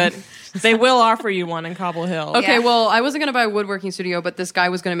 Don't do it. They will offer you one in Cobble Hill. Okay, well, I wasn't going to buy a woodworking studio, but this guy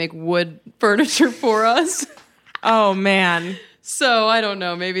was going to make wood furniture for us. Oh, man. So I don't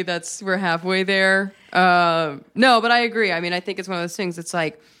know. Maybe we're halfway there. No, but I agree. I mean, I think it's one of those things. It's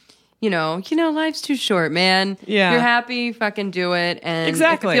like, life's too short, man. Yeah. You're happy, fucking do it. And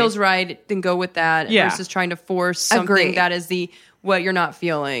exactly. If it feels right, then go with that versus trying to force something that is what you're not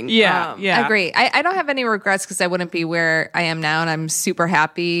feeling. Yeah. Agree. I don't have any regrets, because I wouldn't be where I am now, and I'm super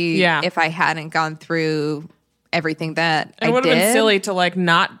happy if I hadn't gone through everything that I did. It would have been silly to like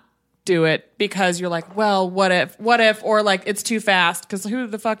not do it because you're like, well, what if, or like it's too fast because who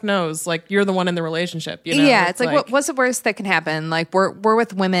the fuck knows? Like you're the one in the relationship, you know? Yeah, it's like what's the worst that can happen? Like we're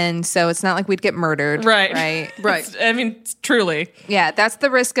with women, so it's not like we'd get murdered, right? Right. I mean, truly. Yeah, that's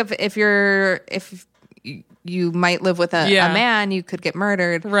the risk of if you might live with a man, you could get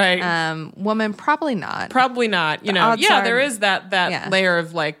murdered, right? Woman, probably not. You know, there is that layer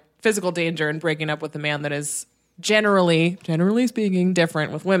of like physical danger in breaking up with a man that is generally speaking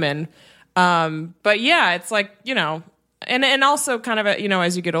different with women. But yeah, it's like, you know, and also kind of you know,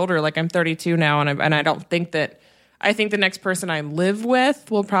 as you get older, like I'm 32 now, and I don't think that. I think the next person I live with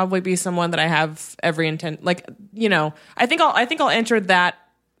will probably be someone that I have every intent. Like, you know, I think I'll enter that.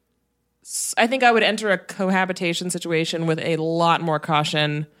 I think I would enter a cohabitation situation with a lot more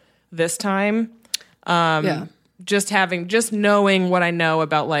caution this time. Just knowing what I know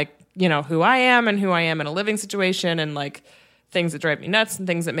about, like, you know, who I am and who I am in a living situation, and like things that drive me nuts and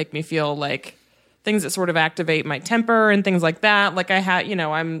things that make me feel like things that sort of activate my temper and things like that. Like you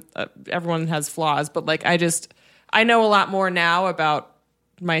know, I'm everyone has flaws, but like I know a lot more now about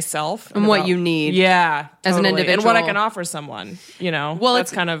myself and what you need. Yeah. As an individual. And what I can offer someone, you know. Well,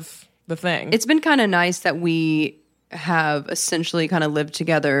 that's kind of the thing. It's been kind of nice that we have essentially kind of lived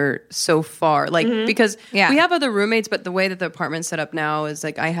together so far, like because we have other roommates, but the way that the apartment's set up now is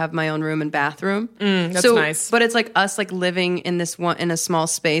like I have my own room and bathroom. That's nice. But it's like us like living in this one in a small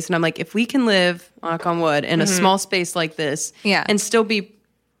space, and I'm like, if we can live, knock on wood, in a small space like this, and still be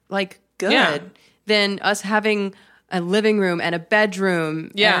like good, then us having a living room and a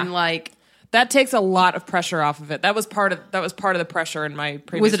bedroom, and like. That takes a lot of pressure off of it. That was part of the pressure in my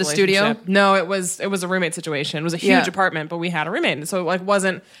previous. Was it a studio? No, it was a roommate situation. It was a huge apartment, but we had a roommate, so it like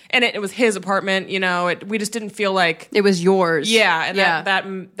wasn't. And it was his apartment. You know, we just didn't feel like it was yours. Yeah,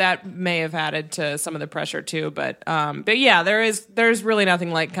 and that may have added to some of the pressure too. But yeah, there's really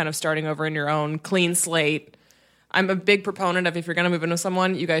nothing like kind of starting over in your own clean slate. I'm a big proponent of if you're going to move in with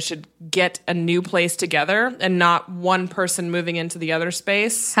someone, you guys should get a new place together and not one person moving into the other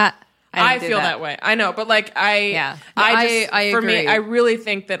space. I feel that way. I know, but like I agree. For me, I really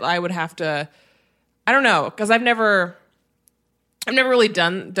think that I would have to. I don't know, because I've never really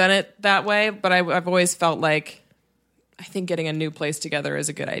done it that way. But I've always felt like I think getting a new place together is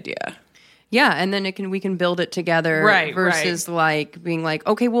a good idea. Yeah, and then we can build it together, versus like being like,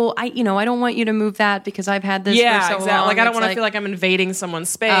 okay, well, I don't want you to move that because I've had this for so long. Like I don't want to feel like I'm invading someone's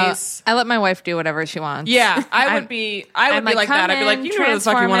space. I let my wife do whatever she wants. Yeah, I would be like that. I'd be like, you know what the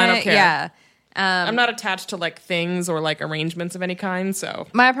fuck you want, I don't care. Yeah. I'm not attached to like things or like arrangements of any kind. So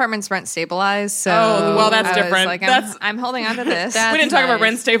my apartment's rent stabilized. So that's different. Like, I'm holding on to this. We didn't talk about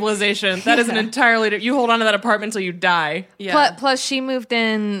rent stabilization. That is an entirely you hold on to that apartment until you die. Yeah. Plus, she moved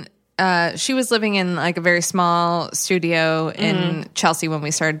in. She was living in like a very small studio in Chelsea when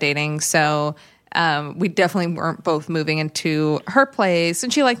we started dating. So we definitely weren't both moving into her place,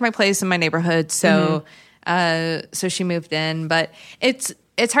 and she liked my place in my neighborhood. So so she moved in, but it's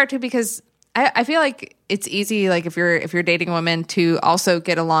hard to because I feel like it's easy, like if you're dating a woman, to also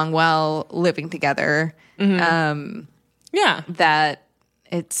get along well living together. That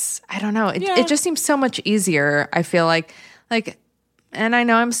it's I don't know. It just seems so much easier. I feel like. And I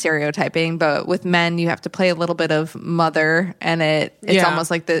know I'm stereotyping, but with men, you have to play a little bit of mother, and it's almost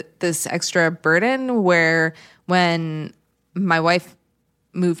like this extra burden where when my wife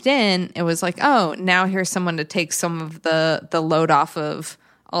moved in, it was like, oh, now here's someone to take some of the load off of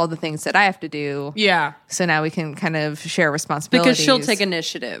all the things that I have to do. Yeah. So now we can kind of share responsibilities. Because she'll take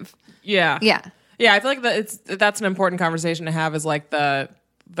initiative. Yeah. Yeah. Yeah, I feel like that's an important conversation to have, is like the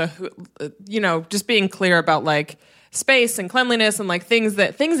just being clear about like space and cleanliness and like things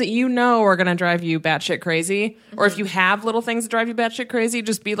that you know are going to drive you batshit crazy, or if you have little things that drive you batshit crazy,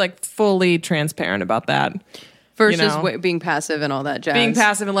 just be like fully transparent about that. Versus being passive and all that jazz. Being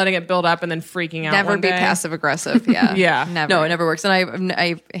passive and letting it build up and then freaking out. Never one be day. Passive aggressive. Yeah. Yeah. Never. No, it never works. And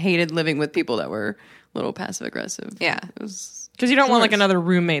I hated living with people that were a little passive aggressive. Yeah. Because you don't want like another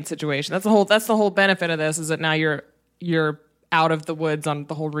roommate situation. That's the whole benefit of this, is that now you're out of the woods on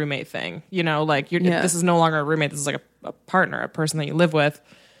the whole roommate thing. You know, like this is no longer a roommate. This is like a partner, a person that you live with.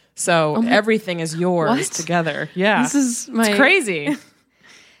 So everything is yours together. Yeah. It's crazy.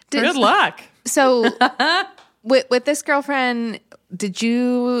 Good luck. So with this girlfriend, did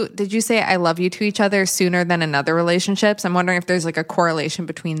you say I love you to each other sooner than in other relationships? I'm wondering if there's like a correlation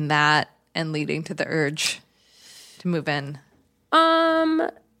between that and leading to the urge to move in. I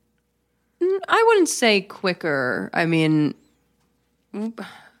wouldn't say quicker. I mean,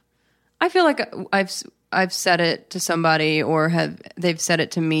 I feel like I've said it to somebody, or they've said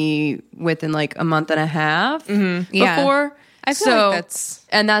it to me within like a month and a half before. I feel like that's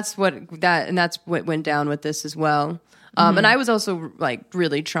and that's what went down with this as well. And I was also like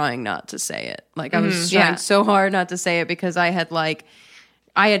really trying not to say it. Like I was trying so hard not to say it because I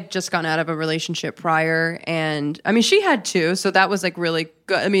had just gotten out of a relationship prior, and I mean she had too, so that was like really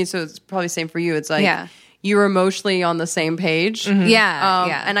good. I mean, so it's probably the same for you. It's like you were emotionally on the same page.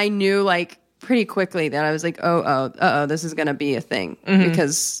 And I knew like pretty quickly that I was like, this is gonna be a thing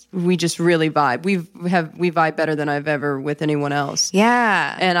because we just really vibe. We vibe better than I've ever with anyone else.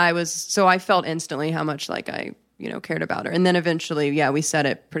 Yeah. And I felt instantly how much like I cared about her, and then eventually we said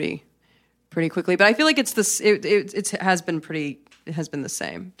it pretty quickly. But I feel like it has been the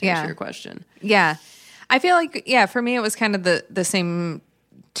same to answer your question. Yeah. I feel like for me it was kind of the same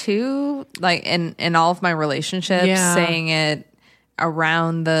too, like in all of my relationships, saying it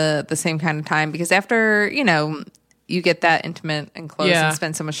around the same kind of time, because after you get that intimate and close and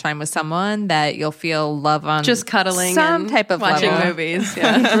spend so much time with someone that you'll feel love on just cuddling some and type of watching level. movies.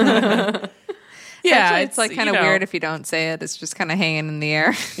 It's like kind of weird if you don't say it. It's just kind of hanging in the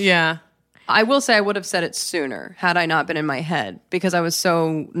air. Yeah. I will say I would have said it sooner had I not been in my head, because I was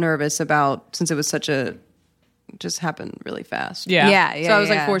so nervous since it was just happened really fast. Yeah. So I was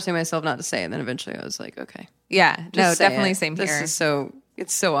like forcing myself not to say it, and then eventually I was like, okay. Yeah. No, Just say definitely it. same here. This is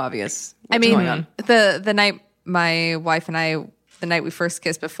it's so obvious. I what's mean, going on. the night my wife and I, the night we first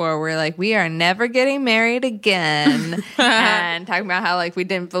kissed before, we were like, we are never getting married again. And talking about how like we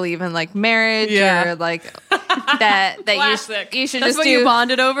didn't believe in like marriage or like that you should That's just what do. you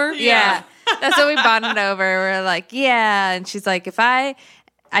bonded over? Yeah. That's what we bonded over. We're like, yeah. And she's like, I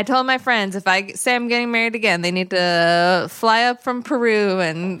told my friends, if I say I'm getting married again, they need to fly up from Peru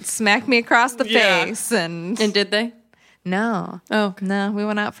and smack me across the face. And did they? no. Oh. No, we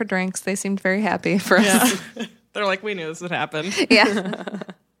went out for drinks. They seemed very happy for us. They're like, we knew this would happen. Yeah.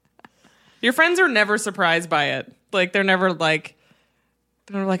 Your friends are never surprised by it. Like, they're never like,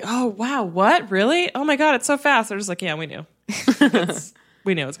 oh, wow, what? Really? Oh my God, it's so fast. They're just like, yeah, we knew.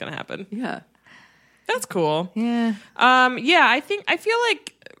 We knew it was going to happen. Yeah. That's cool. Yeah. I feel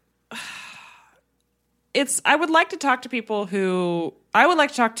like I would like to talk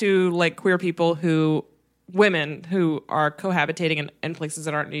to like queer people women who are cohabitating in places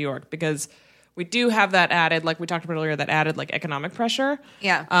that aren't New York, because we do have that added, like we talked about earlier, that added like economic pressure.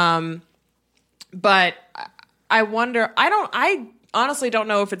 Yeah. But I wonder, I honestly don't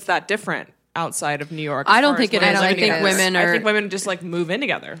know if it's that different outside of New York. I don't think it is. I think women just like move in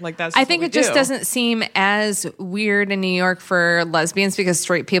together. Like that's. I think it just doesn't seem as weird in New York for lesbians because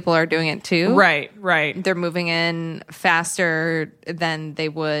straight people are doing it too. Right. They're moving in faster than they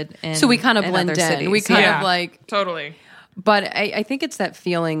would in So we kind of blend other in. cities. We kind of like totally. But I think it's that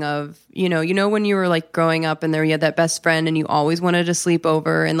feeling of, you know when you were like growing up and you had that best friend and you always wanted to sleep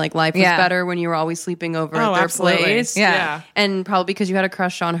over, and like life was better when you were always sleeping over at their place. Yeah. And probably because you had a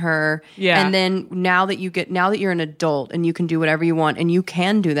crush on her. Yeah. And then now that you're an adult and you can do whatever you want, and you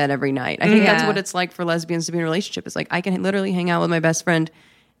can do that every night. I think that's what it's like for lesbians to be in a relationship. It's like I can literally hang out with my best friend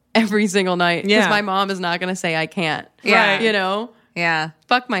every single night because my mom is not going to say I can't. Yeah. Right. You know? Yeah.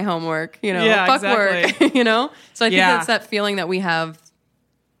 Fuck my homework, Yeah, fuck exactly. work, So I think that's that feeling that we have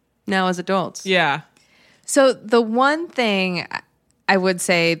now as adults. Yeah. So the one thing I would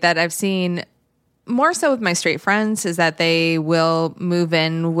say that I've seen more so with my straight friends is that they will move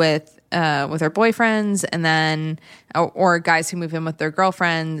in with their boyfriends, and then or guys who move in with their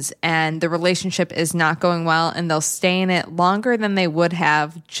girlfriends, and the relationship is not going well, and they'll stay in it longer than they would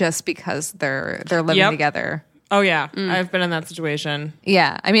have just because they're living together. Oh yeah, I've been in that situation.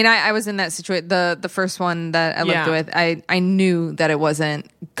 Yeah, I mean, I was in that situation. The first one that I lived with, I knew that it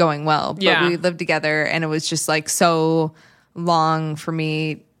wasn't going well, but we lived together, and it was just like so long for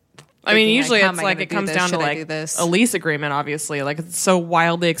me. I mean, usually how it's am I like gonna it do comes this? down to Should I like do this? a lease agreement. Obviously, like it's so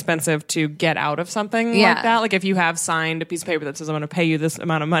wildly expensive to get out of something like that. Like if you have signed a piece of paper that says I'm going to pay you this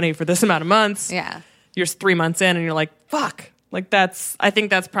amount of money for this amount of months, you're 3 months in, and you're like, fuck. Like I think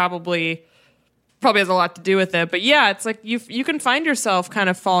that's probably has a lot to do with it. But yeah, it's like you can find yourself kind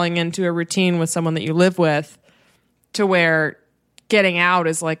of falling into a routine with someone that you live with, to where getting out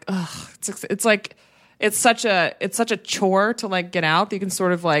is like, ugh. It's like it's such a chore to like get out that you can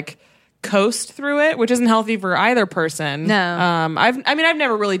sort of like coast through it, which isn't healthy for either person. No. I've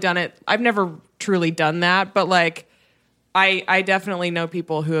never really done it. I've never truly done that, but like I definitely know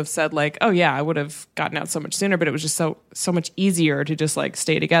people who have said like, oh yeah, I would have gotten out so much sooner, but it was just so much easier to just like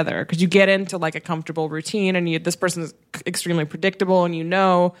stay together, because you get into like a comfortable routine, and this person is extremely predictable, and you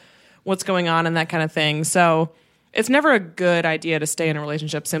know what's going on and that kind of thing. So it's never a good idea to stay in a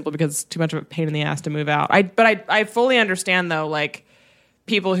relationship simply because it's too much of a pain in the ass to move out. But I fully understand though, like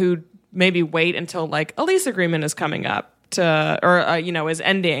people who maybe wait until like a lease agreement is coming up is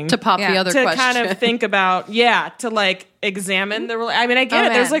ending. To pop the other to question. kind of think about, to like examine the. I mean, I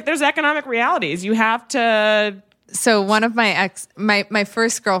get it. There's economic realities. You have to. So one of my my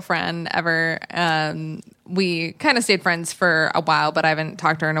first girlfriend ever, we kind of stayed friends for a while, but I haven't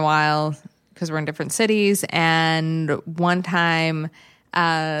talked to her in a while because we're in different cities. And one time,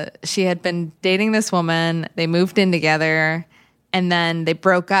 she had been dating this woman. They moved in together, and then they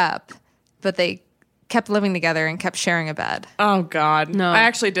broke up, but they kept living together and kept sharing a bed. Oh God, No. I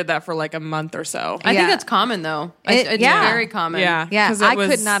actually did that for like a month or so. I Yeah. think that's common though. It's yeah. very common. Yeah. Yeah, 'Cause I it was-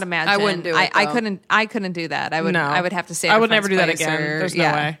 could not imagine. I wouldn't do it, I though. couldn't do that. I would. No. I would have to stay. I at a would never friend's do that place again. or- There's no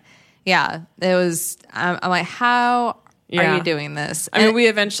way. Yeah, it was. I'm like, how are Yeah. you doing this? I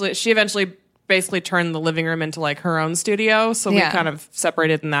mean, she eventually basically turned the living room into like her own studio, so we Yeah. kind of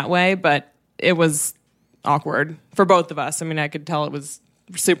separated in that way. But it was awkward for both of us. I mean, I could tell it was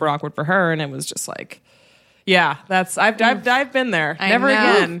super awkward for her, and it was just like, yeah, I've been there. I Never know.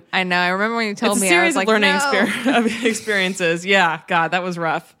 again. I know. I remember when you told It's a me. I series was of like, learning no. experiences. Yeah, God, that was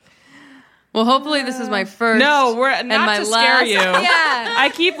rough. Well, hopefully this is my first. No, we're not and my to last. scare you. Yeah. I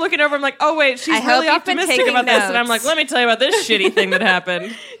keep looking over. I'm like, oh wait, she's I hope really you've been optimistic taking about this, and I'm notes. like, let me tell you about this shitty thing that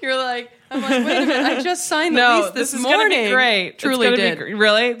happened. You're like, I'm like, wait a minute, I just signed the No, lease this is morning. gonna be great. Truly it's gonna did. Be,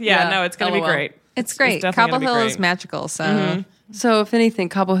 really? Yeah, Yeah, no, it's gonna be LOL. great. It's great. definitely Cobble gonna be Hill great. is magical. So So if anything,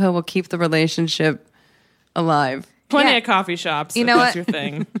 Cobble Hill will keep the relationship alive. Plenty Yeah. of coffee shops. You if know that's what? your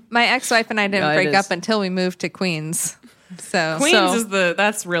thing. my ex-wife and I didn't Yeah, it break is. up until we moved to Queens. So Queens So- is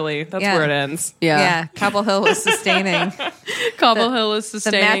that's Yeah. where it ends. yeah, Cobble Hill was sustaining Cobble Hill is the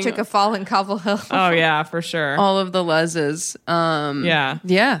sustaining magic of fallen Cobble Hill. Oh yeah, for sure. all of the Leses. Yeah.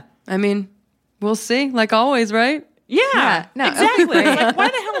 Yeah. I mean, we'll see. Like always, right? Yeah. No, exactly. Like, why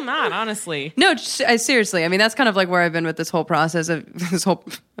the hell not? Honestly. No, seriously. I mean, that's kind of like where I've been with this whole process of this whole,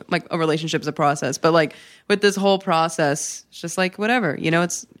 like, a relationship's a process, but like with this whole process, it's just like whatever,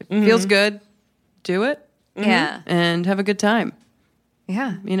 it feels good, do it Yeah, and have a good time,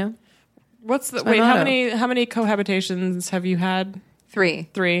 yeah. What's the my wait? motto. How many cohabitations have you had? 3.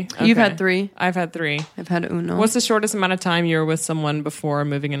 3. You've Okay. had 3. I've had 3. I've had uno. What's the shortest amount of time you were with someone before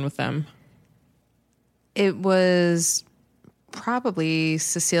moving in with them? It was probably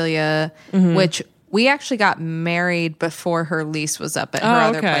Cecilia, which we actually got married before her lease was up at her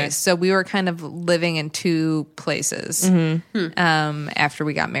other okay. place. So we were kind of living in 2 places after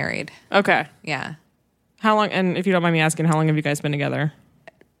we got married. Okay. Yeah. How long? And if you don't mind me asking, how long have you guys been together?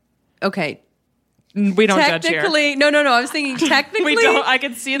 Okay. We don't judge here. Technically, no. I was thinking technically. We don't. I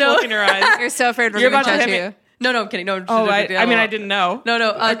can see the look in your eyes. You're so afraid we're You're going to about to judge hit you. me. No, I'm kidding. No. Oh, I mean, I didn't know.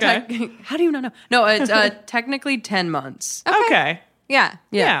 No. Okay. How do you not know? No, it's technically 10 months. Okay. Yeah.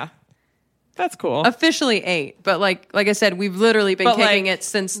 Yeah. That's cool. Officially 8, but like I said, we've literally been But, kicking like, it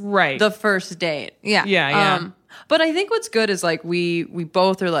since right. the first date. Yeah. Yeah. But I think what's good is like we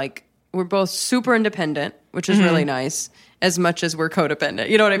both are like we're both super independent, which is really nice. As much as we're codependent,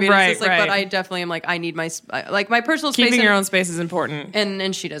 you know what I mean? Right, It's just like, right. But I definitely am like I need my personal space. Keeping your and- own space is important.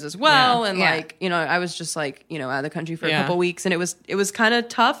 and she does as well. Yeah. And Yeah. like I was just like out of the country for a Yeah. couple weeks, and it was kind of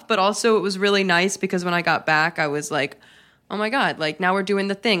tough, but also it was really nice because when I got back, I was like, oh my god, like now we're doing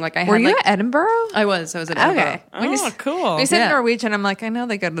the thing. Like I Were had you like at Edinburgh? I was at Edinburgh. Okay. Oh, cool. We said Yeah. Norwegian. I'm like, I know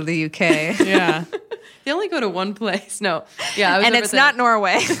they go to the UK. Yeah. They only go to one place. No, yeah, I was And over it's there. not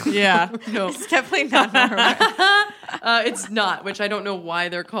Norway. Yeah. No, It's definitely not Norway. it's not. Which I don't know why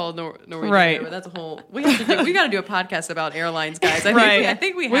they're called Norwegian. Right. Air, but that's a whole. We got to do a podcast about airlines, guys. Right. I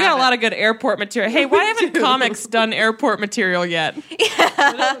think we have. We got a it. lot of good airport material. Hey, why haven't comics done airport material yet?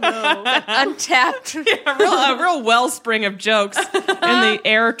 Untapped. A real wellspring of jokes in the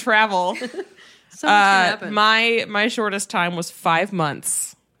air travel. So much can happen. My shortest time was 5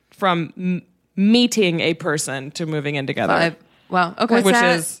 months from meeting a person to moving in together, Wow. Okay. which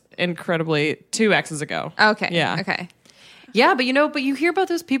that? is incredibly 2 X's ago. Okay. Yeah. Okay. Yeah, but you hear about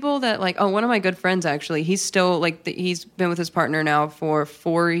those people that like, one of my good friends actually, he's still like, he's been with his partner now for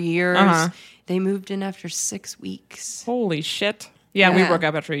 4 years. Uh-huh. They moved in after 6 weeks. Holy shit. Yeah, we Yeah. broke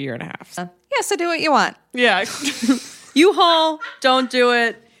up after a year and a half. Yeah, so do what you want. Yeah. U-Haul, don't do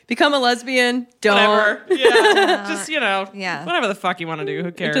it. Become a lesbian, don't. Whatever. Yeah. Just, Yeah. whatever the fuck you want to do. Who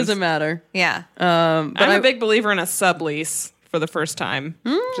It cares? doesn't matter. Yeah. But I'm a big believer in a sublease for the first time.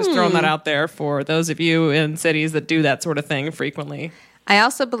 Just throwing that out there for those of you in cities that do that sort of thing frequently. I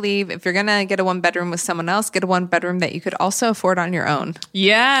also believe if you're going to get a 1-bedroom with someone else, get a 1-bedroom that you could also afford on your own.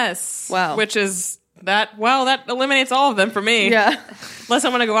 Yes. Wow. Which is that eliminates all of them for me. Yeah. Unless I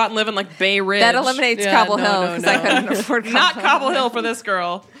want to go out and live in like Bay Ridge. That eliminates Yeah, Cobble no, Hill no, because no. I couldn't afford Cobble Not Hill. Cobble Hill for this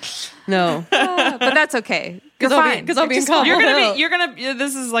girl. No. But that's okay. You're fine. Because I'll be in Cobble You're Hill. gonna be.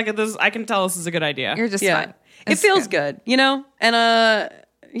 This is like this. I can tell this is a good idea. You're just Yeah. fine. It feels good, you know? And,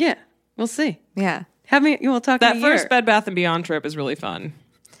 yeah, we'll see. Yeah. We'll talk That in a first year. Bed Bath & Beyond trip is really fun.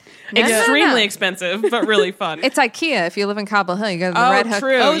 No, no, no, Extremely no. expensive, but really fun. It's IKEA. If you live in Cobble Hill, you go to the Red Hook.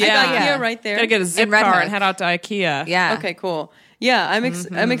 true. Oh, is it Yeah. IKEA right there? Gotta get a zip Red car Hook. and head out to IKEA. Yeah. Okay, cool. Yeah,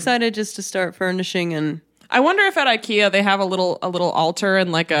 I'm excited just to start furnishing and I wonder if at IKEA they have a little altar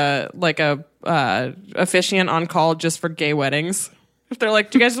and like a officiant on call just for gay weddings. If they're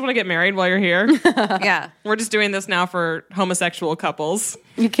like, do you guys just want to get married while you're here? Yeah. We're just doing this now for homosexual couples.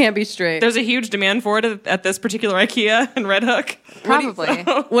 you can't be straight. There's a huge demand for it at this particular IKEA in Red Hook. Probably.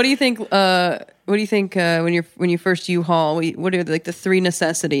 What do you think? What do you think when you first U-Haul? What are like the 3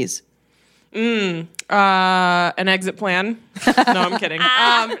 necessities? An exit plan. No, I'm kidding.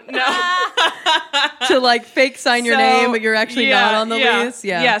 No. To like fake sign your So, name, but you're actually not on the lease.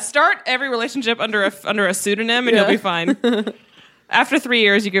 Yeah. Start every relationship under a pseudonym, and you'll be fine. After 3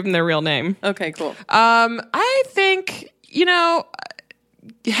 years, you give them their real name. Okay, cool. I think you need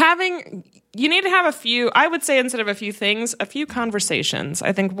to have a few. I would say instead of a few things, a few conversations.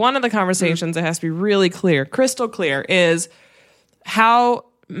 I think one of the conversations that has to be really clear, crystal clear, is how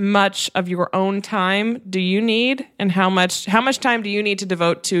much of your own time do you need, and how much time do you need to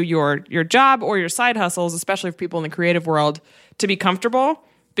devote to your job or your side hustles, especially for people in the creative world, to be comfortable,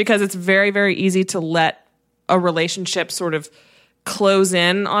 because it's very, very easy to let a relationship sort of close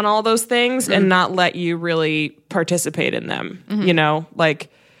in on all those things and not let you really participate in them. You know,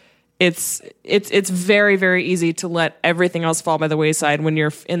 like it's very, very easy to let everything else fall by the wayside when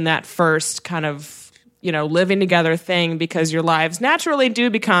you're in that first kind of living together thing, because your lives naturally do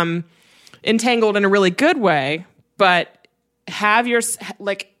become entangled in a really good way, but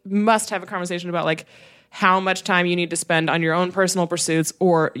must have a conversation about like how much time you need to spend on your own personal pursuits,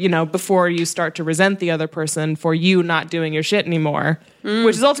 or, before you start to resent the other person for you not doing your shit anymore,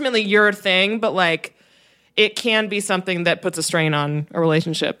 which is ultimately your thing, but like it can be something that puts a strain on a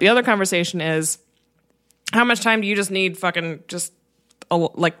relationship. The other conversation is how much time do you just need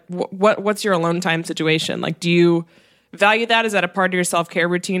what's your alone time situation? Like, do you value that? Is that a part of your self-care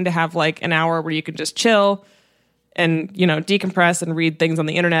routine to have like an hour where you can just chill and, decompress and read things on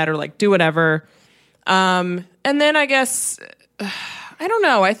the internet or like do whatever? And then I guess, I don't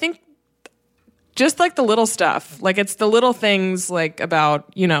know. I think just like the little stuff, like it's the little things like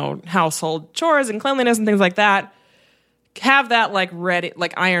about, household chores and cleanliness and things like that. Have that like ready,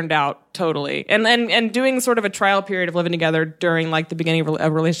 like ironed out totally. And doing sort of a trial period of living together during like the beginning of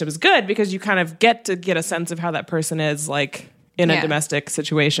a relationship is good, because you kind of get a sense of how that person is like in a domestic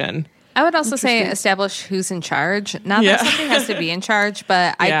situation. I would also say establish who's in charge. Not that something has to be in charge,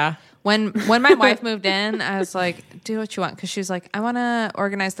 but when my wife moved in, I was like, do what you want. Because she was like, I want to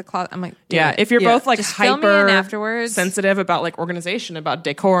organize the closet. I'm like, do it. If you're both like just fill me in hyper afterwards. sensitive about like organization, about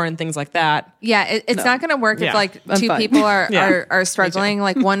decor and things like that. Yeah, it's not going to work if like two fine. people are struggling.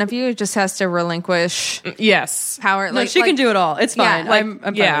 Like one of you just has to relinquish Yes. power. No, she can do it all. It's fine. Yeah, I'm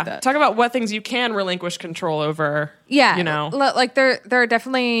fine with that. Talk about what things you can relinquish control over. Yeah, like there are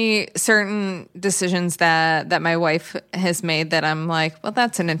definitely certain decisions that my wife has made that I'm like, well,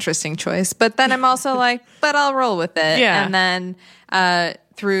 that's an interesting choice. But then I'm also like, but I'll roll with it. Yeah. And then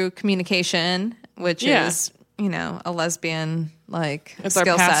through communication, which is a lesbian like It's our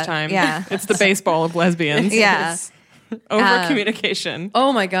skill set. pastime. Yeah, It's the baseball of lesbians. yeah. Over communication.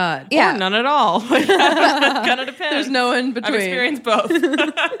 Oh my god. Yeah. Or none at all. Kind of depends. There's no in I've between. experienced both.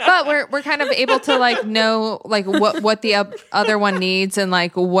 But we're kind of able to like know like what the other one needs, and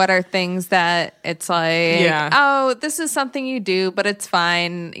like what are things that it's like, oh, this is something you do, but it's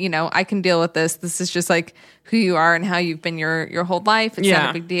fine. I can deal with this. This is just like who you are and how you've been your whole life. It's not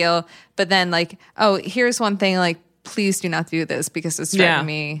a big deal. But then like, oh, here's one thing, like, please do not do this because it's driving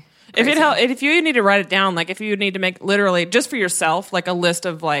me crazy. If you need to write it down, like if you need to make literally just for yourself, like a list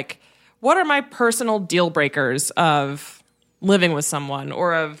of like, what are my personal deal breakers of living with someone,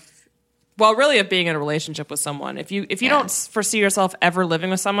 or of being in a relationship with someone. If you don't foresee yourself ever living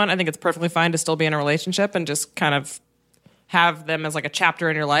with someone, I think it's perfectly fine to still be in a relationship and just kind of have them as like a chapter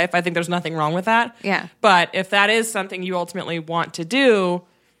in your life. I think there's nothing wrong with that. Yeah. But if that is something you ultimately want to do,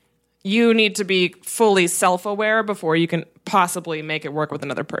 you need to be fully self-aware before you can possibly make it work with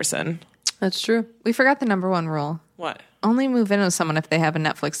another person. That's true. We forgot the number one rule. What? Only move in with someone if they have a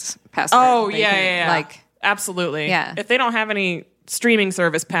Netflix password. Oh, They yeah, can, yeah. Like, absolutely. Yeah. If they don't have any streaming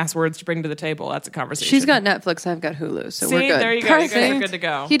service passwords to bring to the table, that's a conversation. She's got Netflix. I've got Hulu, so See, we're good. there you go. You guys are Perfect. good to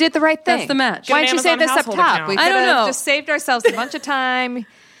go. You did the right thing. That's the match. Why Get didn't an you say Amazon this up household top? account. We I don't could have know. just saved ourselves a bunch of time.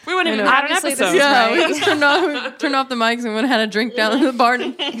 We wouldn't even had an Obviously, this episode. is Yeah, right. we just turned off the mics and went and had a drink down in the bar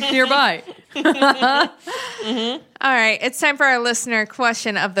nearby. All right, it's time for our listener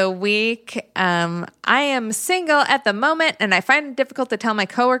question of the week. I am single at the moment, and I find it difficult to tell my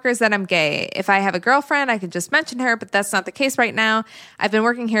coworkers that I'm gay. If I have a girlfriend, I could just mention her, but that's not the case right now. I've been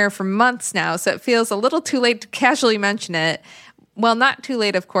working here for months now, so it feels a little too late to casually mention it. Well, not too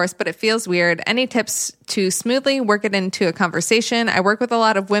late, of course, but it feels weird. Any tips to smoothly work it into a conversation? I work with a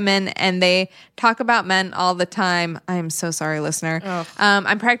lot of women, and they talk about men all the time. I'm so sorry, listener.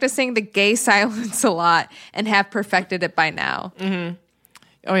 I'm practicing the gay silence a lot and have perfected it by now.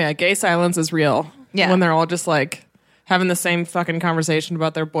 Oh yeah, gay silence is real. Yeah. When they're all just like having the same fucking conversation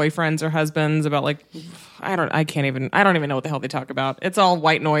about their boyfriends or husbands, about like I don't even know what the hell they talk about. It's all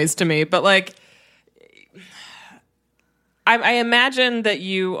white noise to me. But like I imagine that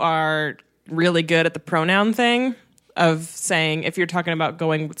you are really good at the pronoun thing of saying if you're talking about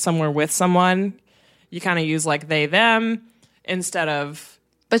going somewhere with someone, you kind of use like they, them instead of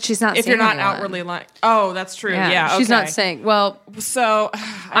But she's not if you're seeing not anyone. outwardly like, oh, that's true. Yeah. Yeah. She's okay. not saying, well, So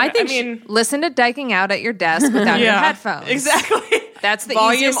I think I mean, Listen to Diking Out at your desk without your headphones. Exactly. That's the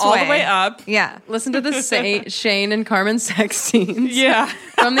volume easiest all way. the way up. Yeah. listen to the Shane and Carmen sex scenes Yeah.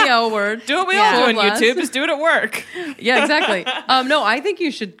 from the L Word. Do what we Yeah. all do on Blast. YouTube. Just do it at work. Yeah, exactly. No, I think you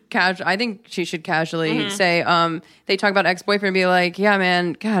should I think she should casually say, they talk about ex-boyfriend and be like, yeah,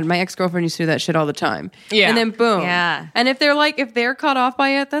 man, God, my ex-girlfriend used to do that shit all the time. Yeah. And then boom. Yeah. And if they're caught off by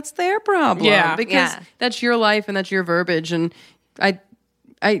it, that's their problem. Yeah. Because Yeah. that's your life and that's your verbiage. And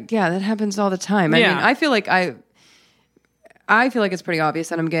yeah, that happens all the time. I Yeah. mean, I feel like it's pretty obvious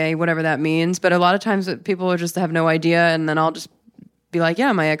that I'm gay, whatever that means. But a lot of times people will just have no idea, and then I'll just be like,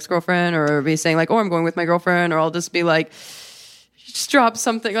 yeah, my ex-girlfriend, or be saying like, oh, I'm going with my girlfriend, or I'll just be like, just drop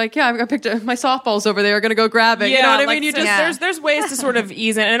something like, yeah, I picked up my softballs over there, gonna go grab it. Yeah, You know what I like, mean? You so just there's ways to sort of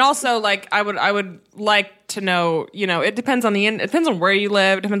ease in, and also like I would like to know, you know, it depends on it depends on where you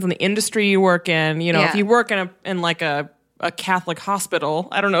live, it depends on the industry you work in. You know, if Yeah. you work in like a Catholic hospital,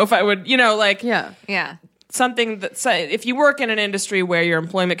 I don't know if I would, you know, like yeah. Yeah. something that if you work in an industry where your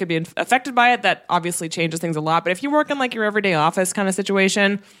employment could be affected by it, that obviously changes things a lot. But if you work in like your everyday office kind of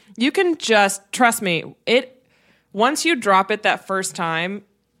situation, you can just trust me. Once you drop it that first time,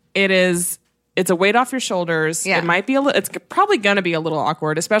 it's a weight off your shoulders. Yeah. It might be it's probably gonna be a little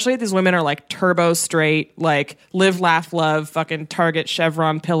awkward, especially if these women are like turbo straight, like live, laugh, love, fucking Target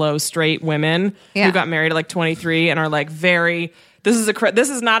Chevron pillow straight women Yeah. who got married at like 23 and are like very. This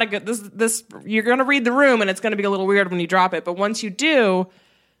is not a good. This you're gonna read the room and it's gonna be a little weird when you drop it. But once you do,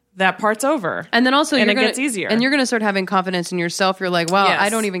 that part's over. And then also, And you're it gonna, gets easier. and you're going to start having confidence in yourself. You're like, wow, Yes. I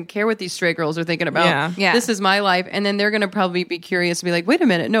don't even care what these straight girls are thinking about. Yeah. Yeah. This is my life. And then they're going to probably be curious and be like, wait a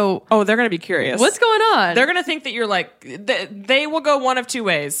minute, no, Oh, they're gonna be curious. what's going on? They're gonna think that you're like. They will go one of two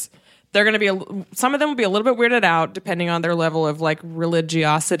ways. They're gonna be some of them will be a little bit weirded out depending on their level of like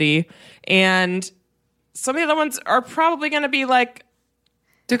religiosity, and some of the other ones are probably gonna be like.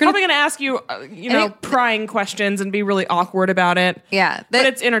 They're Probably going to ask you, prying questions and be really awkward about it. Yeah. But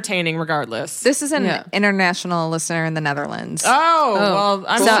it's entertaining regardless. This is an Yeah. international listener in the Netherlands. Well,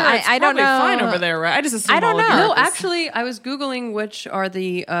 I'm So sure I it's don't probably know. fine over there, right? I just assume I don't all of know. Europe No, is- actually, I was Googling which are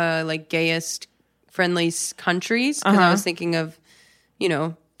the like gayest, friendly countries because I was thinking of,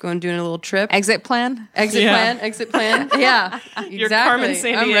 doing a little trip. Exit plan? Exit plan. Yeah, You're exactly. Carmen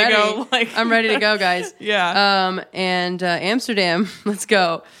San I'm Diego, ready. I'm ready to go, guys. Yeah. And Amsterdam, let's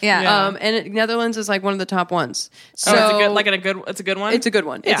go. Yeah. And Netherlands is like one of the top ones. So it's a good, it's a good one. It's a good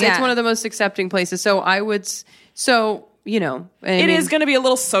one. It's Yeah. one of the most accepting places. So I would. It is going to be a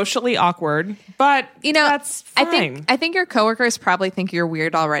little socially awkward, but that's fine. I think your coworkers probably think you're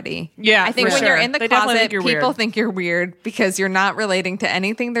weird already. Yeah, I think for when you're sure. in the They definitely closet, think you're people weird. think you're weird because you're not relating to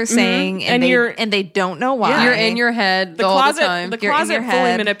anything they're saying, And and they don't know why. You're in your head the all closet, the time. the You're in closet your fully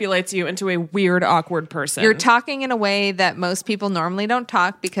head. manipulates you into a weird, awkward person. You're talking in a way that most people normally don't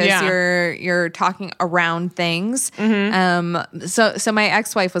talk because Yeah. you're talking around things. So my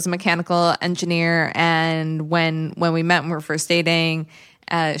ex-wife was a mechanical engineer, and when we met when we were first dating,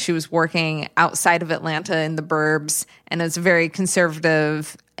 she was working outside of Atlanta in the burbs, and it's a very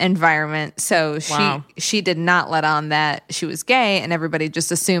conservative environment. So Wow. she did not let on that she was gay, and everybody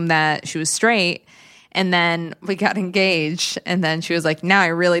just assumed that she was straight. And then we got engaged, and then she was like, now I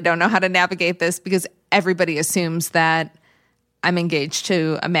really don't know how to navigate this because everybody assumes that I'm engaged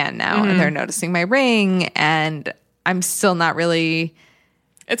to a man now, and they're noticing my ring, and I'm still not really,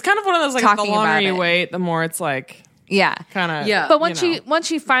 It's kind of one of those like the talking longer about you it. wait, the more it's like yeah. kind of Yeah. But once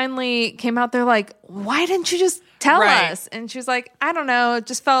she finally came out, they're like, why didn't you just tell Right. us? And she was like, I don't know, it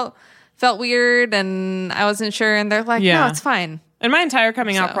just felt weird, and I wasn't sure. And they're like, Yeah. no, it's fine. In my entire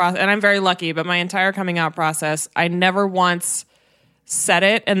coming out So. process, and I'm very lucky, but my entire coming out process, I never once said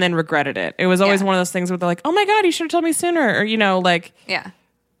it and then regretted it. It was always Yeah. one of those things where they're like, oh my God, you should have told me sooner. Or, Yeah.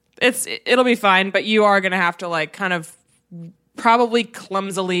 it'll be fine, but you are going to have to like kind of probably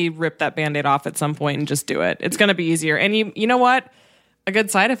clumsily rip that Band-Aid off at some point and just do it. It's going to be easier. And you know what? A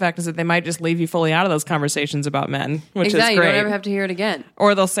good side effect is that they might just leave you fully out of those conversations about men, which Exactly. is You great. don't ever have to hear it again.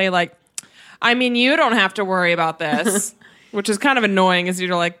 Or they'll say like, I mean, you don't have to worry about this, which is kind of annoying. Is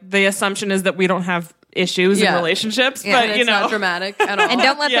you're like, the assumption is that we don't have issues in Yeah. relationships, Yeah, but It's you know, not dramatic at all. And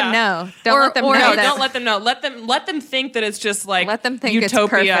don't let them know. Don't Or- let them or- know no, that. don't let them know. Let them think that it's just like Let them think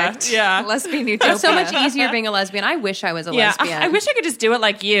utopia. it's perfect. Yeah, Lesbian utopia. It's so much easier being a lesbian. I wish I was a yeah. lesbian. I wish I could just do it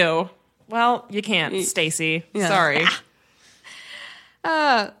like you. Well, you can't, Stacey. Yeah. Sorry.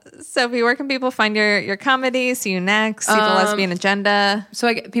 Sophie, where can people find your comedy? See you next. See the Lesbian Agenda.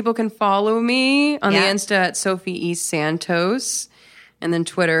 So people can follow me on Yeah. the Insta at Sophie E. Santos, and then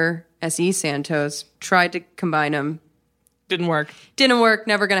Twitter SE Santos. Tried to combine them. Didn't work. Didn't work.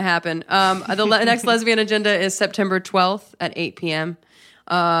 Never going to happen. The next Lesbian Agenda is September 12th at 8 p.m.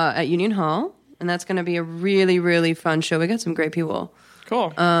 At Union Hall. And that's going to be a really, really fun show. We got some great people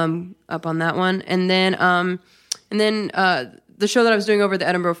Cool. up on that one. And then the show that I was doing over at the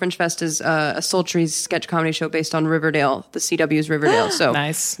Edinburgh Fringe Fest is a sultry sketch comedy show based on Riverdale, the CW's Riverdale. So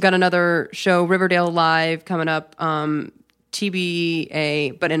Nice. Got another show, Riverdale Live, coming up,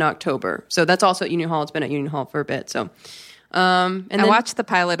 TBA, but in October. So that's also at Union Hall. It's been at Union Hall for a bit. So, and I then watched the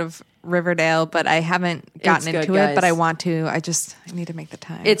pilot of Riverdale, but I haven't gotten It's good, into it. But guys. I want to. I need to make the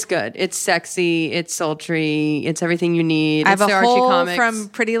time. it's good. It's sexy. It's sultry. It's everything you need. I have It's the a Archie hole comics. from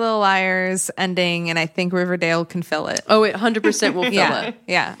Pretty Little Liars ending, and I think Riverdale can fill it. Oh, it 100% will fill yeah, it.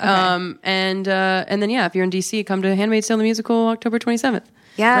 yeah. Okay. And then if you're in DC, come to Handmaid's Tale the musical October 27th.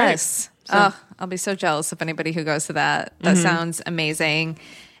 Yes. Oh, I'll be so jealous of anybody who goes to that. That sounds amazing.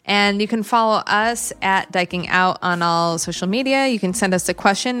 And you can follow us at Diking Out on all social media. You can send us a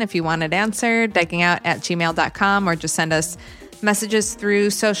question if you want it answered, dikingout@gmail.com, or just send us messages through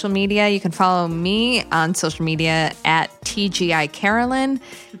social media. You can follow me on social media at TGI Carolyn.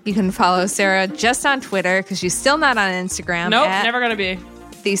 You can follow Sarah just on Twitter because she's still not on Instagram. Nope, at never gonna be.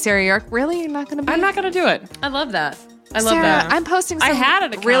 The Sarah York. Really? You're not going to be? I'm not gonna do it. I love that. I love Sarah, that. I'm posting I some had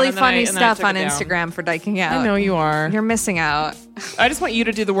an account really and then funny and then I stuff took on it down. Instagram for Diking Out. I know you are. You're missing out. I just want you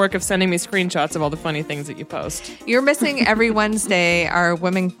to do the work of sending me screenshots of all the funny things that you post. You're missing every Wednesday our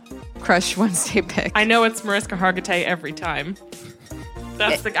Women Crush Wednesday pick. I know it's Mariska Hargitay every time.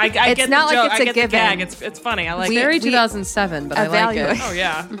 That's I it's get the not like joke. it's I a get given. the gag. It's funny. I like We- it. Very 2007, but I like evaluate. it. Oh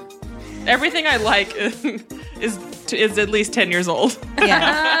yeah. Everything I like is at least 10 years old.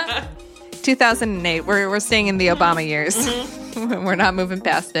 Yeah. 2008. We're staying in the Obama years. We're not moving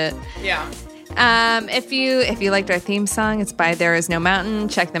past it. Yeah. If you liked our theme song, it's by There Is No Mountain.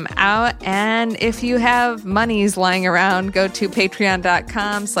 Check them out. And if you have monies lying around, go to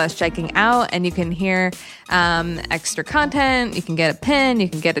patreon.com/checkingout and you can hear extra content. You can get a pin. You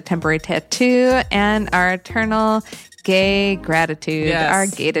can get a temporary tattoo and our eternal gay gratitude, Yes. our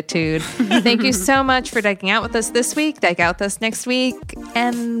gaytitude. Thank you so much for diking out with us this week. Dike out with us next week.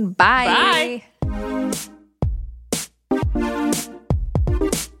 And bye. Bye.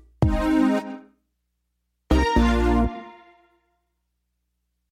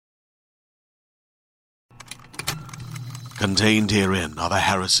 Contained herein are the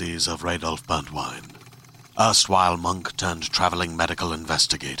heresies of Radolf Burntwine, erstwhile monk turned traveling medical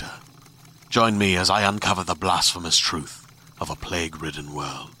investigator. Join me as I uncover the blasphemous truth of a plague-ridden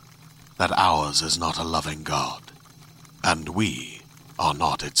world, that ours is not a loving God, and we are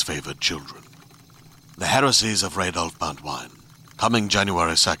not its favored children. The heresies of Radolf Burntwine, coming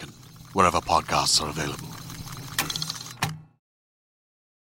January 2nd, wherever podcasts are available.